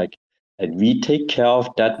contract. And we take care of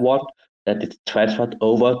that one, that it's transferred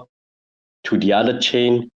over to the other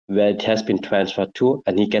chain where it has been transferred to,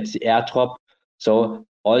 and he gets the airdrop. So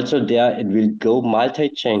also there, it will go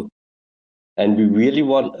multi-chain. And we really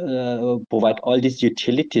want provide all these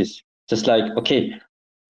utilities. Just like, okay,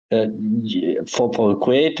 for a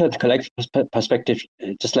creator and collector perspective,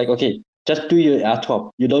 just like, okay, just do your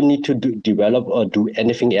airdrop. You don't need to develop or do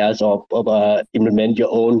anything else or implement your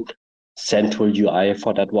own central UI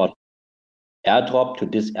for that one. Airdrop to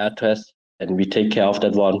this address, and we take care of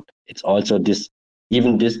that one. It's also this,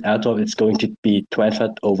 even this airdrop is going to be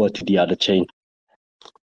transferred over to the other chain.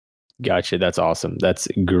 Gotcha. That's awesome. That's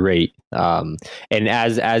great. And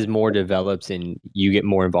as more develops and you get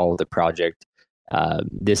more involved with the project,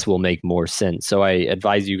 this will make more sense. So I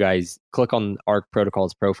advise you guys click on Arc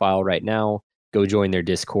Protocol's profile right now, go join their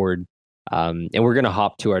Discord. And we're going to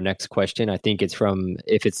hop to our next question. I think it's from,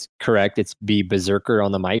 if it's correct, it's B Berserker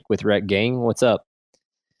on the mic with Rec Gang. What's up?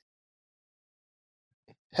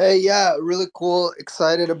 Hey, yeah, really cool.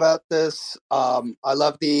 Excited about this. I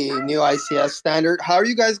love the new ICS standard. How are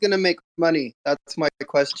you guys going to make money? That's my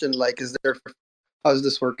question. Like, how's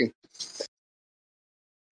this working?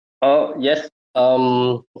 Oh, yes.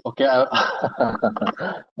 Okay.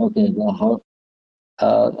 Okay. Now,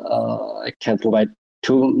 I can't provide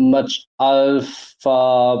too much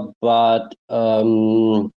alpha, but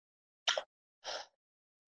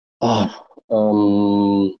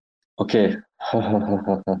okay.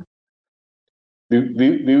 We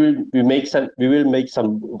will make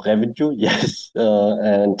some revenue, yes,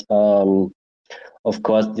 and of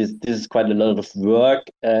course this is quite a lot of work,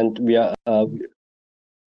 and we are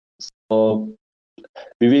so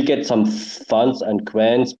we will get some funds and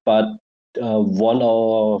grants, but one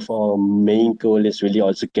of our main goal is really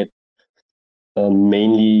also get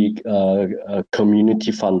mainly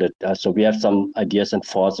community funded. So we have some ideas and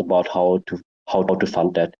thoughts about how to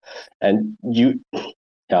fund that, and you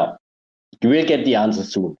will get the answer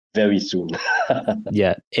soon, very soon.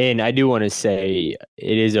 Yeah, and I do want to say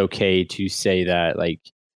it is okay to say that, like,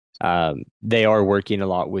 they are working a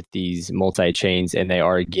lot with these multi-chains, and they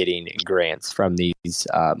are getting grants from these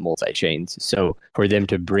multi-chains. So for them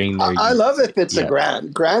to bring their, I love if it's a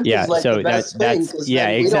grant. Grant is like the best thing, because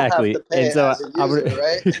then we don't have to pay and so as a user,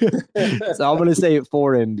 right? So I'm going to say it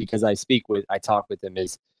for him, because I talk with him,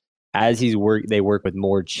 is as they work with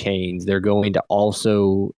more chains, they're going to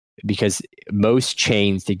also, because most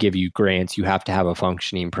chains, to give you grants, you have to have a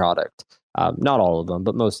functioning product. Not all of them,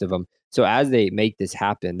 but most of them. So as they make this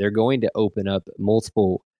happen, they're going to open up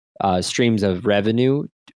multiple streams of revenue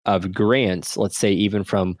of grants. Let's say even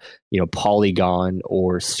from Polygon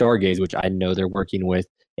or Stargaze, which I know they're working with,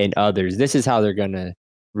 and others. This is how they're going to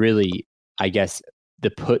really, I guess,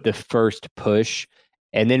 the first push,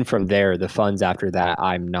 and then from there, the funds after that.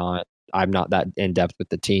 I'm not that in depth with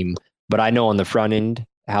the team, but I know on the front end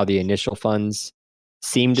how the initial funds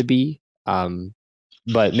seem to be.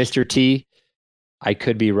 But Mr. T, I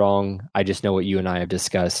could be wrong. I just know what you and I have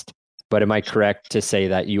discussed. But am I correct to say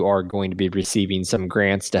that you are going to be receiving some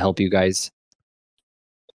grants to help you guys?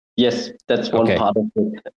 Yes, that's one part of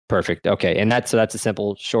it. Perfect. Okay, and that's a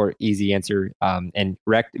simple, short, easy answer. And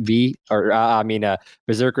Rect V,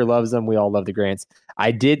 Berserker loves them. We all love the grants.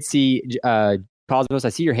 I did see Cosmos. I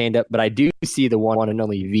see your hand up, but I do see the one and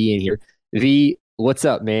only V in here. V, what's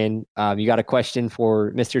up, man? You got a question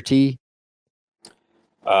for Mr. T?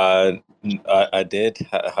 I did.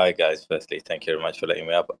 Hi, guys. Firstly, thank you very much for letting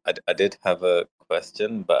me up. I did have a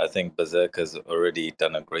question, but I think Berserk has already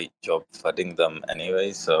done a great job flooding them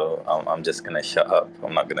anyway, so I'm just going to shut up.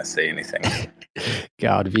 I'm not going to say anything.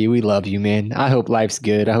 God, V, we love you, man. I hope life's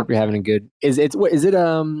good. I hope you're having a good...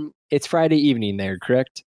 It's Friday evening there,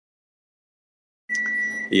 correct?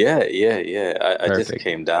 Yeah. I just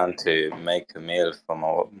came down to make a meal for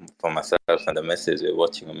myself and the missus. We're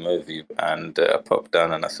watching a movie, and I popped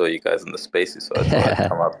down and I saw you guys in the spaces, so I thought I'd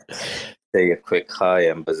come up, say a quick hi,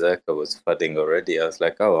 and Berserker was flooding already. I was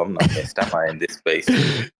like, oh, I'm not missed, am I, in this space?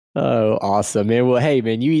 Oh, awesome, man. Well, hey,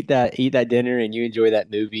 man, you eat that dinner and you enjoy that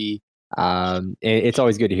movie. And it's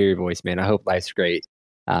always good to hear your voice, man. I hope life's great.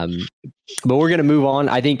 But we're going to move on.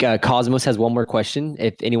 I think Cosmos has one more question.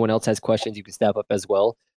 If anyone else has questions, you can step up as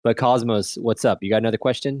well. But Cosmos, what's up? You got another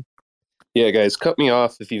question? Yeah, guys, cut me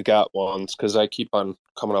off if you've got ones, because I keep on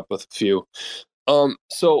coming up with a few.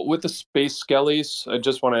 So with the space Skellies, I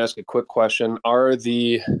just want to ask a quick question. Are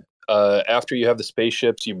the after you have the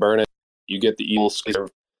spaceships, you burn it, you get the evil Skellies.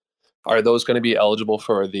 Are those going to be eligible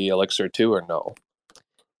for the elixir too, or no?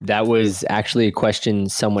 That was actually a question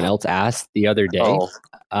someone else asked the other day.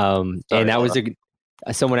 And that was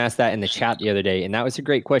someone asked that in the chat the other day, and that was a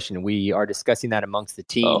great question. We are discussing that amongst the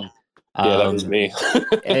team. Yeah, that was me.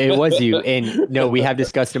 It was you. And no, we have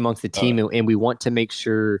discussed amongst the team, and we want to make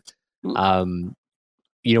sure, we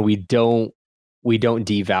don't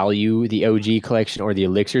devalue the OG collection or the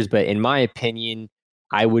elixirs. But in my opinion,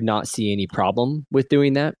 I would not see any problem with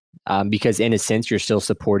doing that, because in a sense, you're still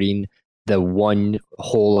supporting the one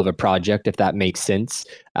whole of a project, if that makes sense.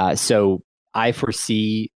 So I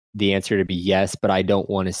foresee the answer to be yes, but I don't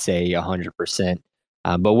want to say 100%.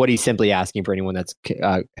 But what he's simply asking for anyone that's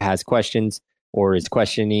has questions or is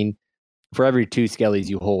questioning, for every 2 Skellies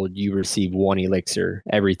you hold, you receive 1 elixir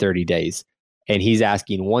every 30 days. And he's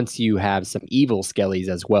asking, once you have some evil Skellies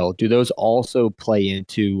as well, do those also play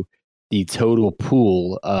into the total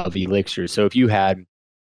pool of elixirs? So if you had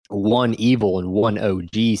 1 evil and 1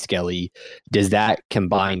 OG Skelly, does that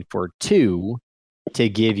combine for 2 to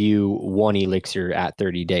give you 1 elixir at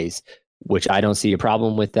 30 days? Which I don't see a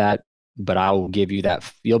problem with that, but I will give you that.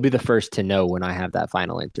 You'll be the first to know when I have that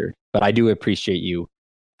final answer. But I do appreciate you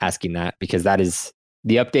asking that, because that is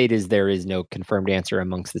the update. Is there is no confirmed answer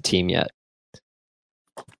amongst the team yet.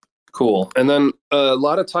 Cool. And then a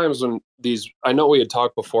lot of times when I know we had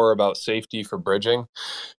talked before about safety for bridging.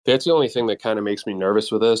 That's the only thing that kind of makes me nervous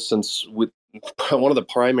with this, since one of the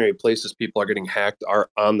primary places people are getting hacked are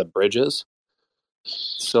on the bridges.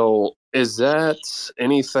 So is that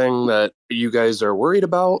anything that you guys are worried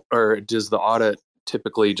about, or does the audit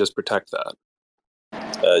typically just protect that?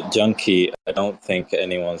 Junkie, I don't think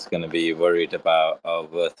anyone's going to be worried about our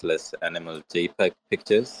worthless animal JPEG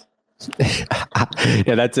pictures.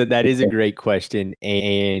 Yeah, that is a great question,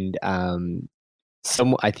 and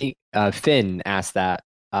I think Finn asked that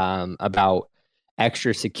about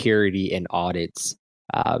extra security and audits.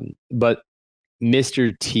 But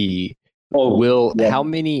Mr. T, how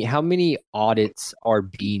many audits are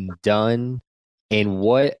being done, and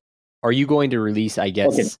what are you going to release? I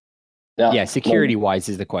guess. Okay. Yeah, security wise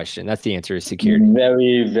is the question. That's the answer, is security.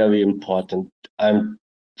 Very, very important.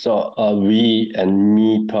 So we and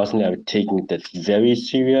me personally are taking that very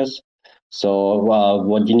serious. So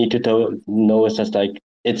what you need to know is just like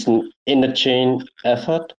it's an in-the-chain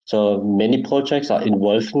effort. So many projects are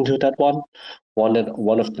involved into that one. One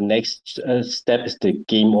of the next step is the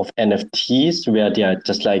game of NFTs, where they are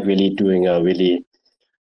just like really doing a really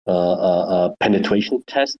penetration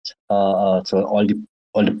test. So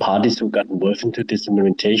all the parties who got involved into this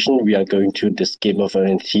implementation, we are going to this game of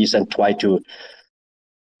NFTs and try to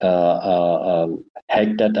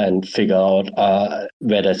hack that and figure out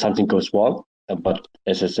whether something goes wrong. But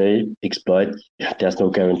as I say, exploit. There's no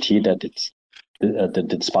guarantee that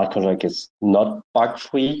the smart contract is not bug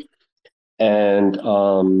free, and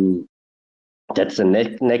that's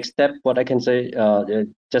the next step. What I can say,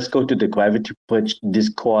 just go to the Gravity Bridge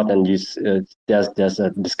Discord and there's a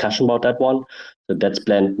discussion about that one. So that's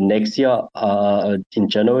planned next year in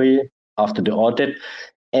January after the audit,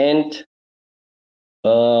 and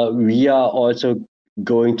we are also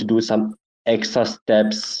going to do some extra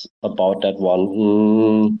steps about that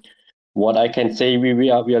one. What I can say, we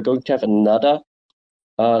are going to have another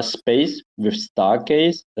space with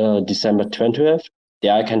Stargaze, December 20th.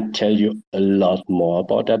 There I can tell you a lot more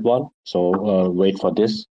about that one. So wait for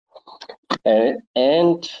this.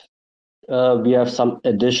 And we have some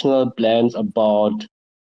additional plans about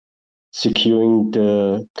securing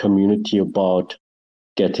the community about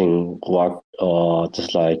getting rocked or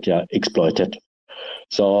just like exploited.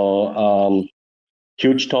 So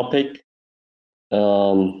huge topic,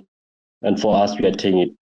 and for us we are taking it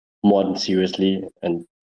more than seriously, and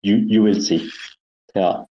you will see.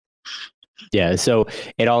 Yeah, so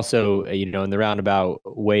it also, in the roundabout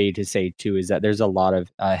way to say too, is that there's a lot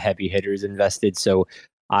of heavy hitters invested. So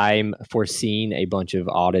I'm foreseeing a bunch of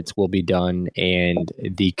audits will be done, and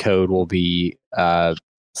the code will be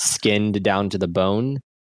skinned down to the bone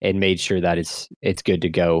and made sure that it's good to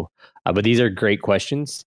go. But these are great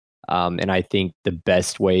questions, and I think the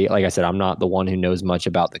best way, like I said, I'm not the one who knows much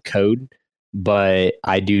about the code, but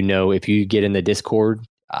I do know if you get in the Discord.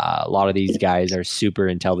 A lot of these guys are super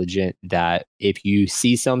intelligent, that if you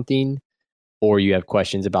see something or you have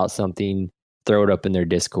questions about something, throw it up in their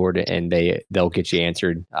Discord and they'll get you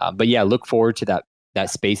answered. But yeah, look forward to that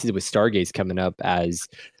spaces with Stargaze coming up, as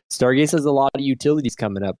Stargaze has a lot of utilities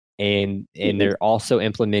coming up, and they're also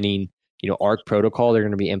implementing, Arc Protocol. They're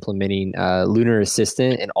going to be implementing Lunar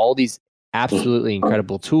Assistant and all these absolutely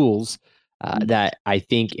incredible tools that I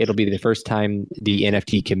think it'll be the first time the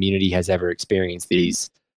NFT community has ever experienced these.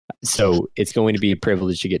 So it's going to be a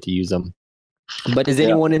privilege to get to use them. But does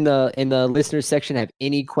anyone in the listeners section have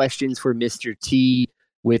any questions for Mr. T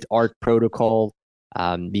with Arc Protocol?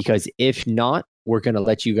 Because if not, we're going to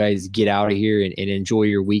let you guys get out of here and enjoy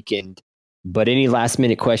your weekend. But any last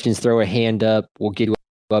minute questions, throw a hand up. We'll get you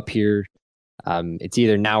up here. It's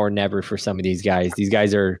either now or never for some of these guys. These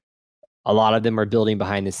guys a lot of them are building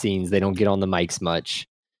behind the scenes. They don't get on the mics much.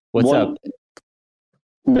 What's up?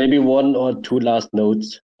 Maybe one or two last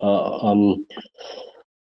notes.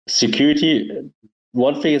 Security.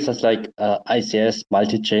 One thing is just like ICS,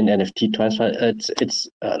 multi-chain NFT transfer. It's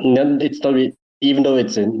not even though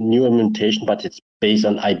it's a new implementation, but it's based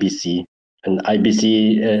on IBC, and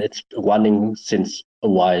IBC it's running since a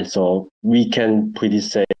while, so we can pretty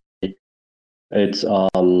say it's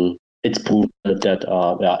proved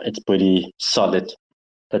that it's pretty solid.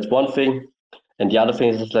 That's one thing. And the other thing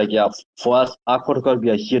is like, for us, our protocol, we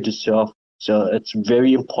are here to serve. So it's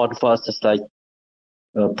very important for us, just like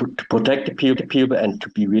to protect the people and to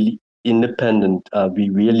be really independent. We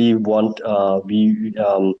really want,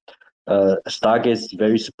 Stargaze is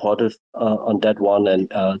very supportive on that one. And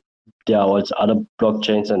there are also other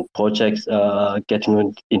blockchains and projects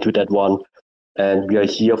getting into that one. And we are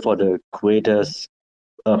here for the creators,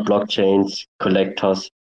 blockchains, collectors,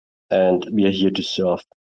 and we are here to serve.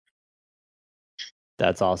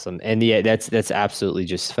 That's awesome. And yeah, that's absolutely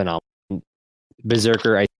just phenomenal.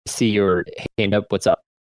 Berserker, I see your hand up. What's up?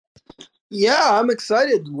 Yeah, I'm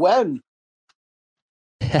excited. When?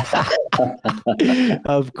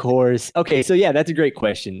 Of course. Okay, so yeah, that's a great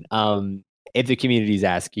question. If the community's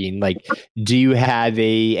asking, like, do you have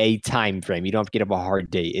a time frame? You don't have to get up a hard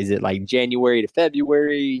date. Is it like January to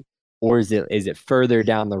February, or is it further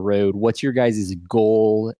down the road? What's your guys'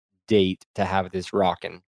 goal date to have this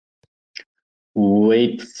rocking?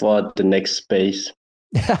 Wait for the next space.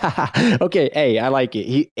 Okay, hey, I like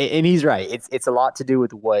it. He's right. It's a lot to do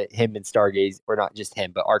with what him and Stargaze, or not just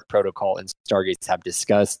him, but Arc Protocol and Stargaze have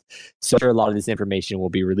discussed. So sure, a lot of this information will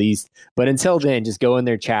be released. But until then, just go in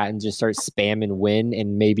their chat and just start spamming win,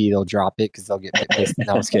 and maybe they'll drop it because they'll get pissed.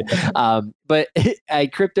 No, I'm just kidding. But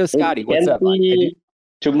Crypto Scotty, what's up?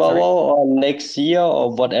 Tomorrow or next year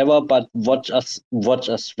or whatever, but watch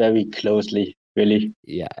us very closely. Really,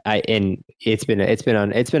 yeah. And it's been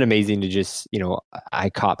amazing to just, I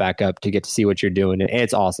caught back up to get to see what you're doing, and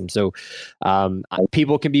it's awesome. So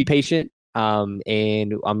people can be patient,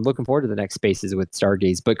 and I'm looking forward to the next spaces with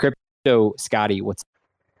Stargaze. But Crypto Scotty, what's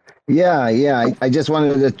I just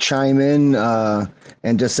wanted to chime in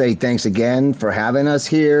and just say thanks again for having us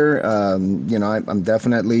here. I'm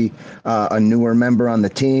definitely a newer member on the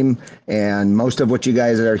team, and most of what you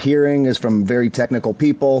guys are hearing is from very technical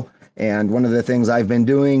people. And one of the things I've been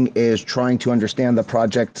doing is trying to understand the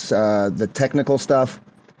project's the technical stuff.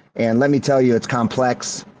 And let me tell you, it's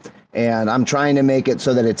complex. And I'm trying to make it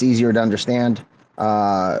so that it's easier to understand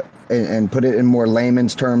and put it in more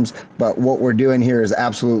layman's terms. But what we're doing here is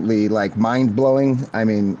absolutely like mind-blowing. I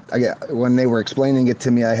mean, when they were explaining it to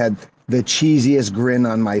me, I had the cheesiest grin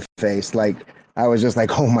on my face. Like, I was just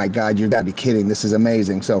like, oh my God, you gotta be kidding. This is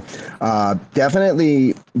amazing. So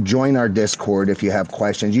definitely join our Discord if you have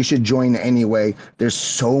questions. You should join anyway. There's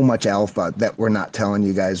so much alpha that we're not telling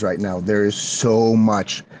you guys right now. There is so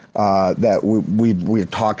much that we're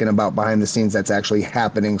talking about behind the scenes that's actually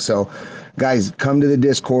happening. So guys, come to the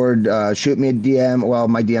Discord, shoot me a DM. Well,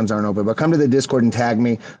 my DMs aren't open, but come to the Discord and tag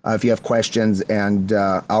me if you have questions, and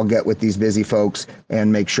I'll get with these busy folks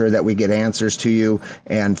and make sure that we get answers to you,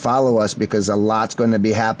 and follow us because a lot's going to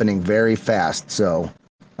be happening very fast. So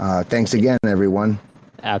thanks again, everyone.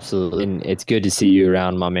 Absolutely. And it's good to see you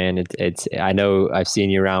around, my man. I know I've seen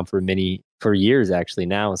you around for years actually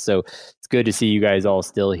now. So it's good to see you guys all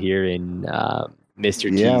still here, and Mr.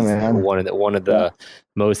 T's one of the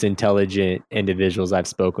most intelligent individuals I've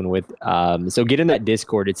spoken with. So get in that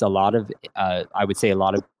Discord. It's a lot of, I would say a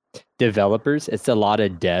lot of developers. It's a lot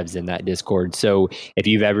of devs in that Discord. So if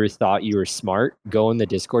you've ever thought you were smart, go in the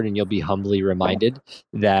Discord and you'll be humbly reminded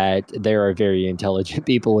that there are very intelligent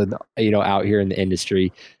people out here in the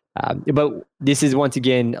industry. But this is once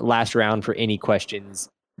again last round for any questions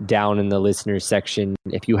down in the listeners section.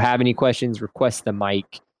 If you have any questions, request the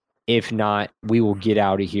mic. If not, we will get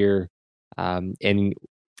out of here. And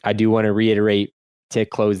I do want to reiterate to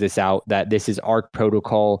close this out that this is Arc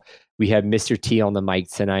Protocol. We have Mr. T on the mic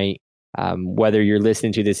tonight. Whether you're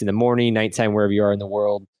listening to this in the morning, nighttime, wherever you are in the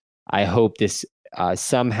world, I hope this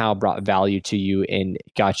somehow brought value to you and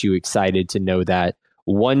got you excited to know that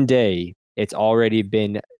one day it's already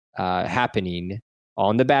been happening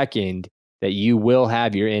on the back end. that you will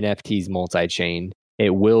have your NFTs multi-chain.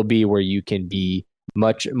 It will be where you can be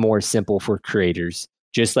much more simple for creators.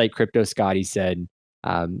 Just like Crypto Scotty said,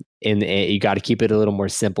 and you got to keep it a little more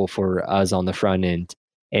simple for us on the front end.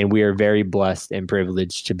 And we are very blessed and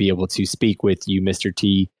privileged to be able to speak with you, Mr.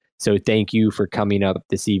 T. So thank you for coming up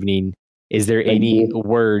this evening. Is there any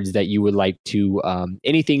words that you would like to,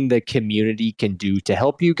 anything the community can do to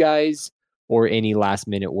help you guys, or any last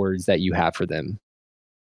minute words that you have for them?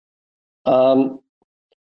 No.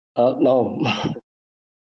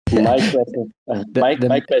 My question,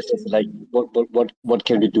 my question is like, what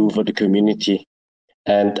can we do for the community?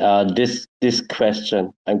 And this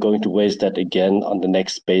question, I'm going to raise that again on the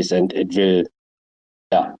next space, and it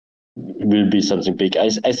will be something big. I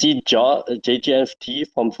see JGFT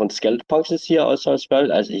from Skellies is here also as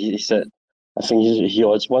well. As he said, I think he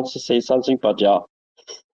also wants to say something, but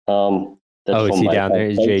that's is he down there?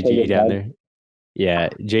 Is JG down there? Yeah,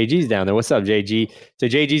 JG's down there. What's up, JG? So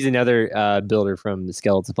JG's another builder from the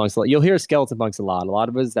Skeleton Punks. You'll hear Skeleton Punks a lot. A lot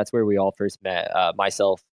of us, that's where we all first met,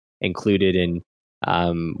 myself included. And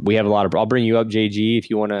we have a lot of, I'll bring you up, JG, if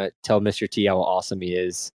you want to tell Mr. T how awesome he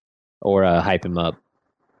is, or hype him up.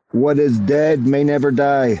 What is dead may never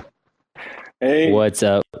die. Hey. What's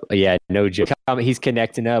up? Yeah, no joke. He's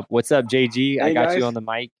connecting up. What's up, JG? Hey, I got guys. you on the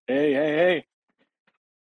mic. Hey.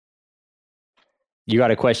 You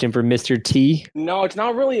got a question for Mr. T? No, it's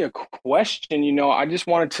not really a question. I just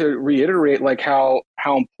wanted to reiterate like how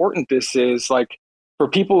important this is. Like, for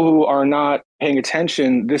people who are not paying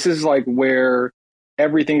attention, this is like where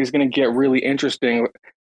everything is going to get really interesting.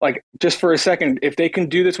 Like, just for a second, if they can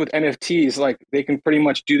do this with NFTs, like they can pretty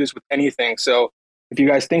much do this with anything. So if you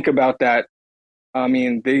guys think about that, I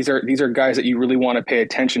mean, these are guys that you really want to pay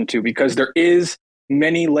attention to, because there is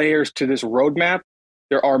many layers to this roadmap.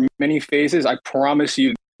 There are many phases. I promise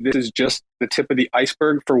you, this is just the tip of the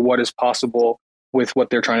iceberg for what is possible with what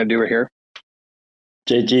they're trying to do right here.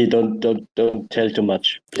 JG, don't tell too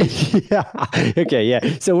much. Yeah. Okay.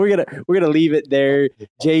 Yeah. So we're gonna leave it there.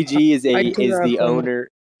 JG is the owner.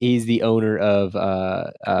 He's the owner of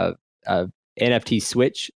NFT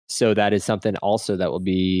Switch. So that is something also that will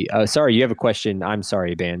be. Sorry, you have a question. I'm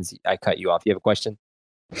sorry, Bands. I cut you off. You have a question?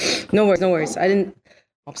 No worries. I didn't.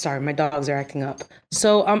 I'm sorry, my dogs are acting up.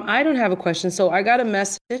 So I don't have a question. So I got a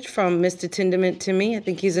message from Mr. Tinderman Timmy. I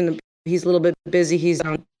think he's a little bit busy. He's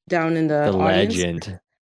down in the audience. Legend.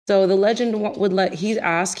 So the legend he's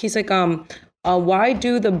like, why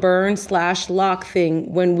do the burn/lock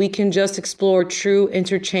thing when we can just explore true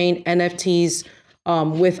interchain NFTs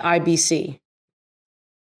with IBC?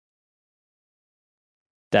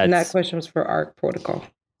 And that question was for Arc Protocol.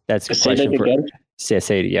 That's a question for say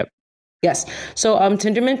it. Yep. Yes. So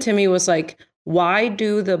Tinderman Timmy was like, why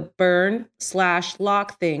do the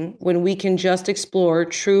burn/lock thing when we can just explore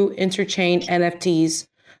true interchain NFTs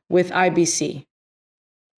with IBC?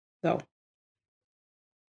 So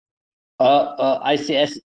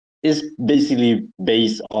ICS is basically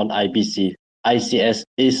based on IBC. ICS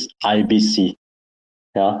is IBC.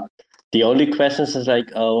 Yeah. The only question is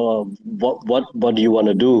like, what do you want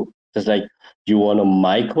to do? It's like, you want to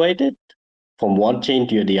migrate it from one chain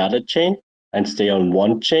to the other chain and stay on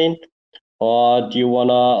one chain, or do you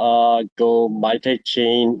wanna go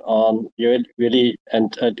multi-chain really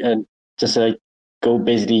and just like go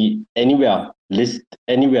basically anywhere, list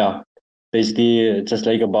anywhere, basically just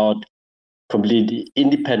like about completely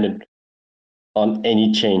independent on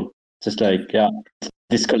any chain, just like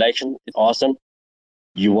this collection is awesome.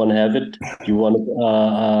 You want to have it. You want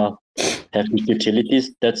to have the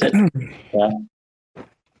utilities. That's it. Yeah.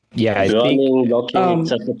 Yeah, Burning, locking, it's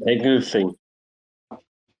just a technical thing.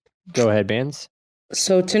 Go ahead, Bands.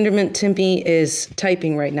 So Tinderman Timmy is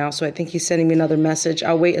typing right now, so I think he's sending me another message.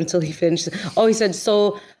 I'll wait until he finishes. Oh, he said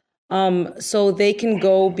so they can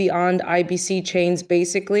go beyond IBC chains,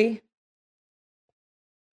 basically.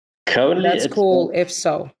 Currently, that's cool. If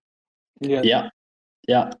so, yeah.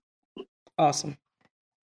 Awesome.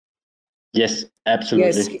 Yes,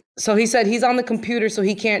 absolutely. Yes. So he said he's on the computer, so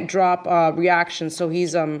he can't drop reactions. So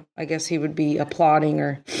he's I guess he would be applauding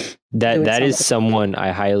or that is someone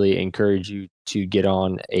I highly encourage you to get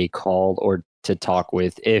on a call or to talk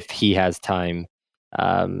with if he has time.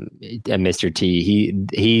 Mr. T,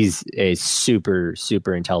 he's a super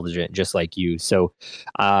intelligent, just like you. So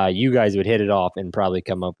you guys would hit it off and probably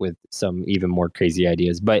come up with some even more crazy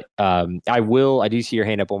ideas. But I do see your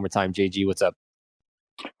hand up one more time. JG, what's up?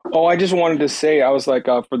 Oh, I just wanted to say, I was like,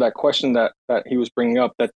 for that question that he was bringing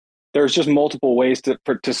up, that there's just multiple ways to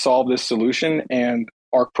solve this solution, and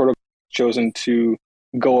Arc Protocol chosen to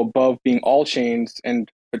go above being all chains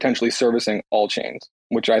and potentially servicing all chains,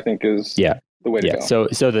 which I think is the way to Yeah. go.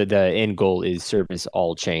 So the end goal is service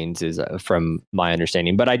all chains, is from my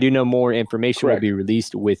understanding. But I do know more information will be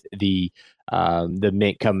released with the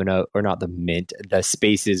mint coming up, or not the mint, the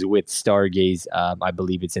Spaces with Stargaze. I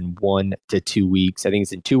believe it's in 1 to 2 weeks. I think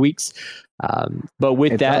it's in 2 weeks. But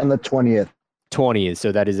with it's on the 20th. 20th.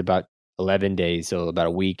 So that is about 11 days, so about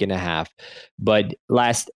a week and a half. But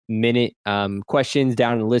last minute questions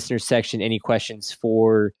down in the listener section. Any questions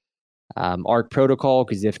for ARC Protocol?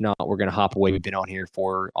 Because if not, we're going to hop away. We've been on here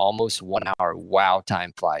for almost 1 hour. Wow,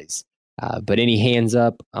 time flies. But any hands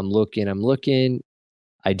up? I'm looking.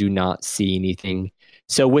 I do not see anything.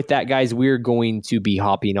 So with that, guys, we're going to be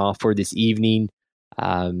hopping off for this evening.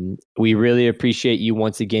 We really appreciate you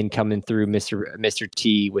once again coming through, Mr.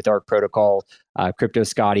 T, with ARC Protocol, Crypto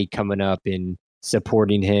Scotty coming up and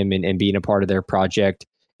supporting him and being a part of their project.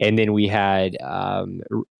 And then we had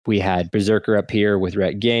Berserker up here with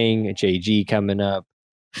Rhett Gang, JG coming up,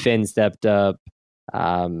 Finn stepped up,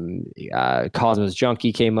 Cosmos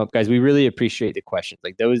Junkie came up. Guys, we really appreciate the questions.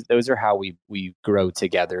 Like those are how we grow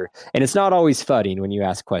together. And it's not always funny when you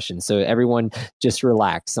ask questions. So everyone just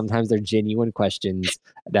relax. Sometimes they're genuine questions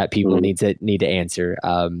that people need to answer.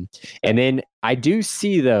 And then I do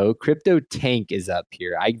see, though, Crypto Tank is up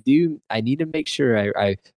here. I need to make sure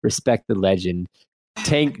I respect the legend.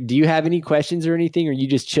 Tank, do you have any questions or anything, or are you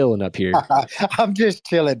just chilling up here? I'm just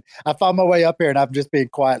chilling. I found my way up here and I'm just being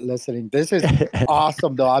quiet listening. This is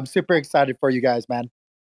awesome, though. I'm super excited for you guys, man.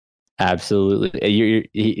 Absolutely.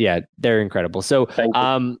 Yeah, they're incredible. So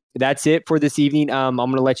that's it for this evening. I'm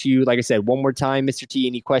going to let you, like I said, one more time, Mr. T,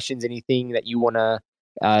 any questions, anything that you want to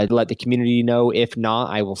let the community know? If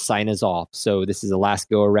not, I will sign us off. So this is the last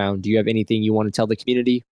go around. Do you have anything you want to tell the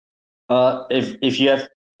community? If you have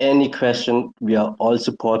any question, we are all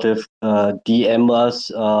supportive. DM us,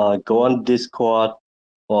 go on Discord,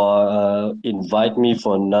 or invite me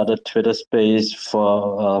for another Twitter space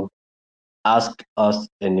for ask us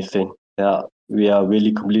anything. Yeah, we are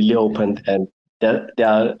really completely open, and there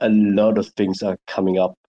are a lot of things are coming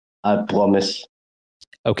up. I promise.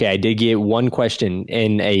 Okay, I did get one question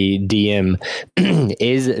in a DM.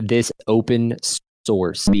 Is this open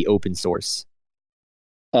source? The open source?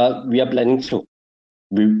 We are planning to.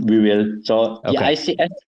 We will. So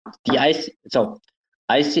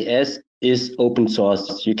ICS is open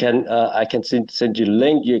source. You can I can send you a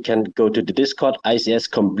link. You can go to the Discord.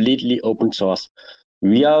 ICS completely open source.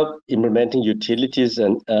 We are implementing utilities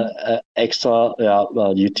and extra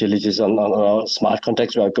utilities on our smart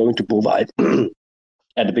contracts. We are going to provide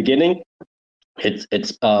at the beginning.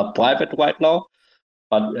 It's private right now,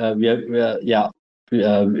 but it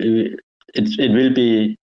will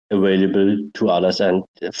be available to others, and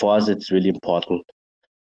for us it's really important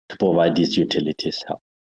to provide these utilities.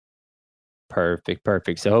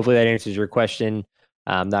 Perfect. So hopefully that answers your question.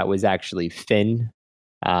 That was actually Finn.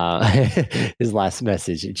 His last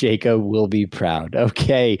message, Jacob will be proud.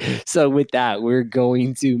 Okay, so with that, we're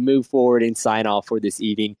going to move forward and sign off for this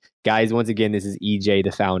evening. Guys, once again, this is EJ,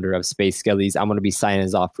 the founder of Space Skellies. I'm going to be signing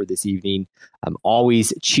us off for this evening.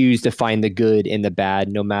 Always choose to find the good in the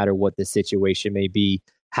bad, no matter what the situation may be.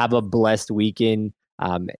 Have a blessed weekend,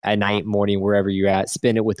 at night, morning, wherever you're at.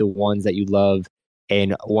 Spend it with the ones that you love.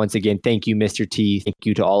 And once again, thank you, Mr. T. Thank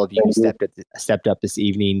you to all of you who stepped up this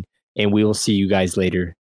evening. And we will see you guys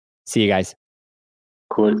later. See you guys.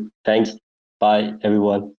 Cool. Thanks. Bye,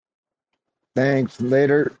 everyone. Thanks.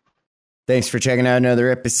 Later. Thanks for checking out another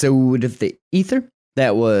episode of The Ether.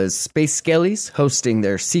 That was Space Skellies hosting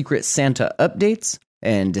their Secret Santa updates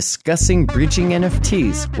and discussing breaching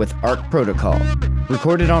NFTs with ARC Protocol.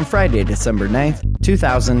 Recorded on Friday, December 9th,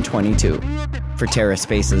 2022. For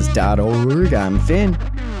TerraSpaces.org, I'm Finn.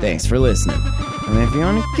 Thanks for listening. And if you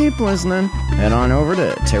want to keep listening, head on over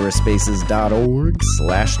to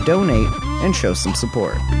TerraSpaces.org/donate and show some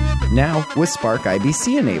support. Now with Spark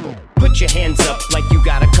IBC enabled. Put your hands up like you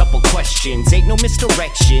got a couple questions. Ain't no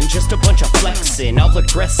misdirection, just a bunch of flexing. All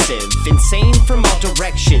aggressive, insane from all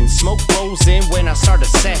directions. Smoke rolls in when I start a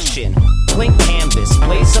session. Blank canvas,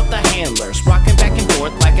 blaze up the handlers. Rocking back and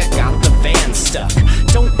forth like I got the van stuck.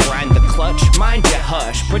 Don't grind the clutch, mind your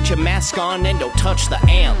hush. Put your mask on and don't touch the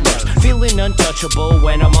antlers. Feeling untouchable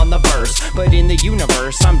when I'm on the verse. But in the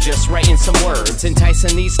universe, I'm just writing some words.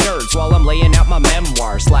 Enticing these nerds while I'm laying out my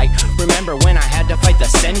memoirs. Like, remember when I had to fight the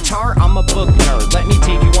centaur? I'm a book nerd, let me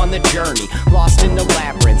take you on the journey. Lost in the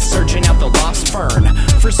labyrinth, searching out the lost fern.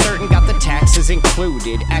 For certain, got the taxes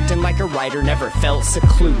included. Acting like a writer, never felt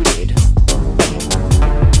secluded.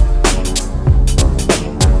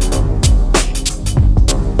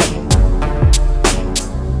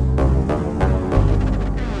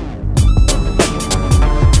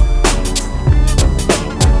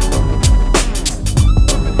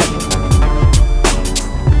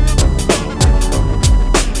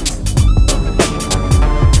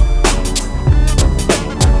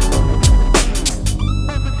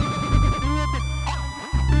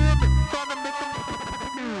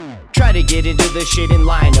 get into the shit and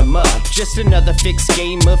line them up. Just another fixed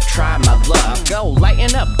game of try my luck. Go,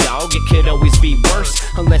 lighten up, dog, it could always be worse.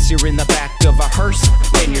 Unless you're in the back of a hearse,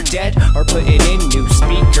 then you're dead or putting in new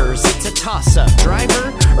speakers. It's a toss-up,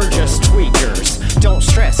 driver or just tweakers. Don't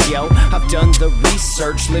stress, yo, I've done the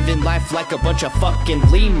research. Living life like a bunch of fucking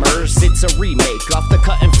lemurs. It's a remake, off the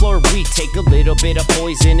cutting floor we take a little bit of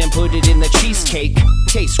poison and put it in the cheesecake.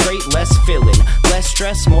 Tastes great, less filling, less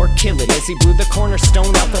stress, more killing. As he blew the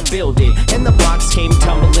cornerstone out the building and the blocks came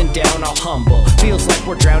tumbling down, all humble. Feels like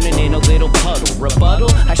we're drowning in a little puddle.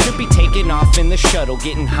 Rebuttal, I should be taking off in the shuttle,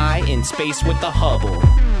 getting high in space with the Hubble.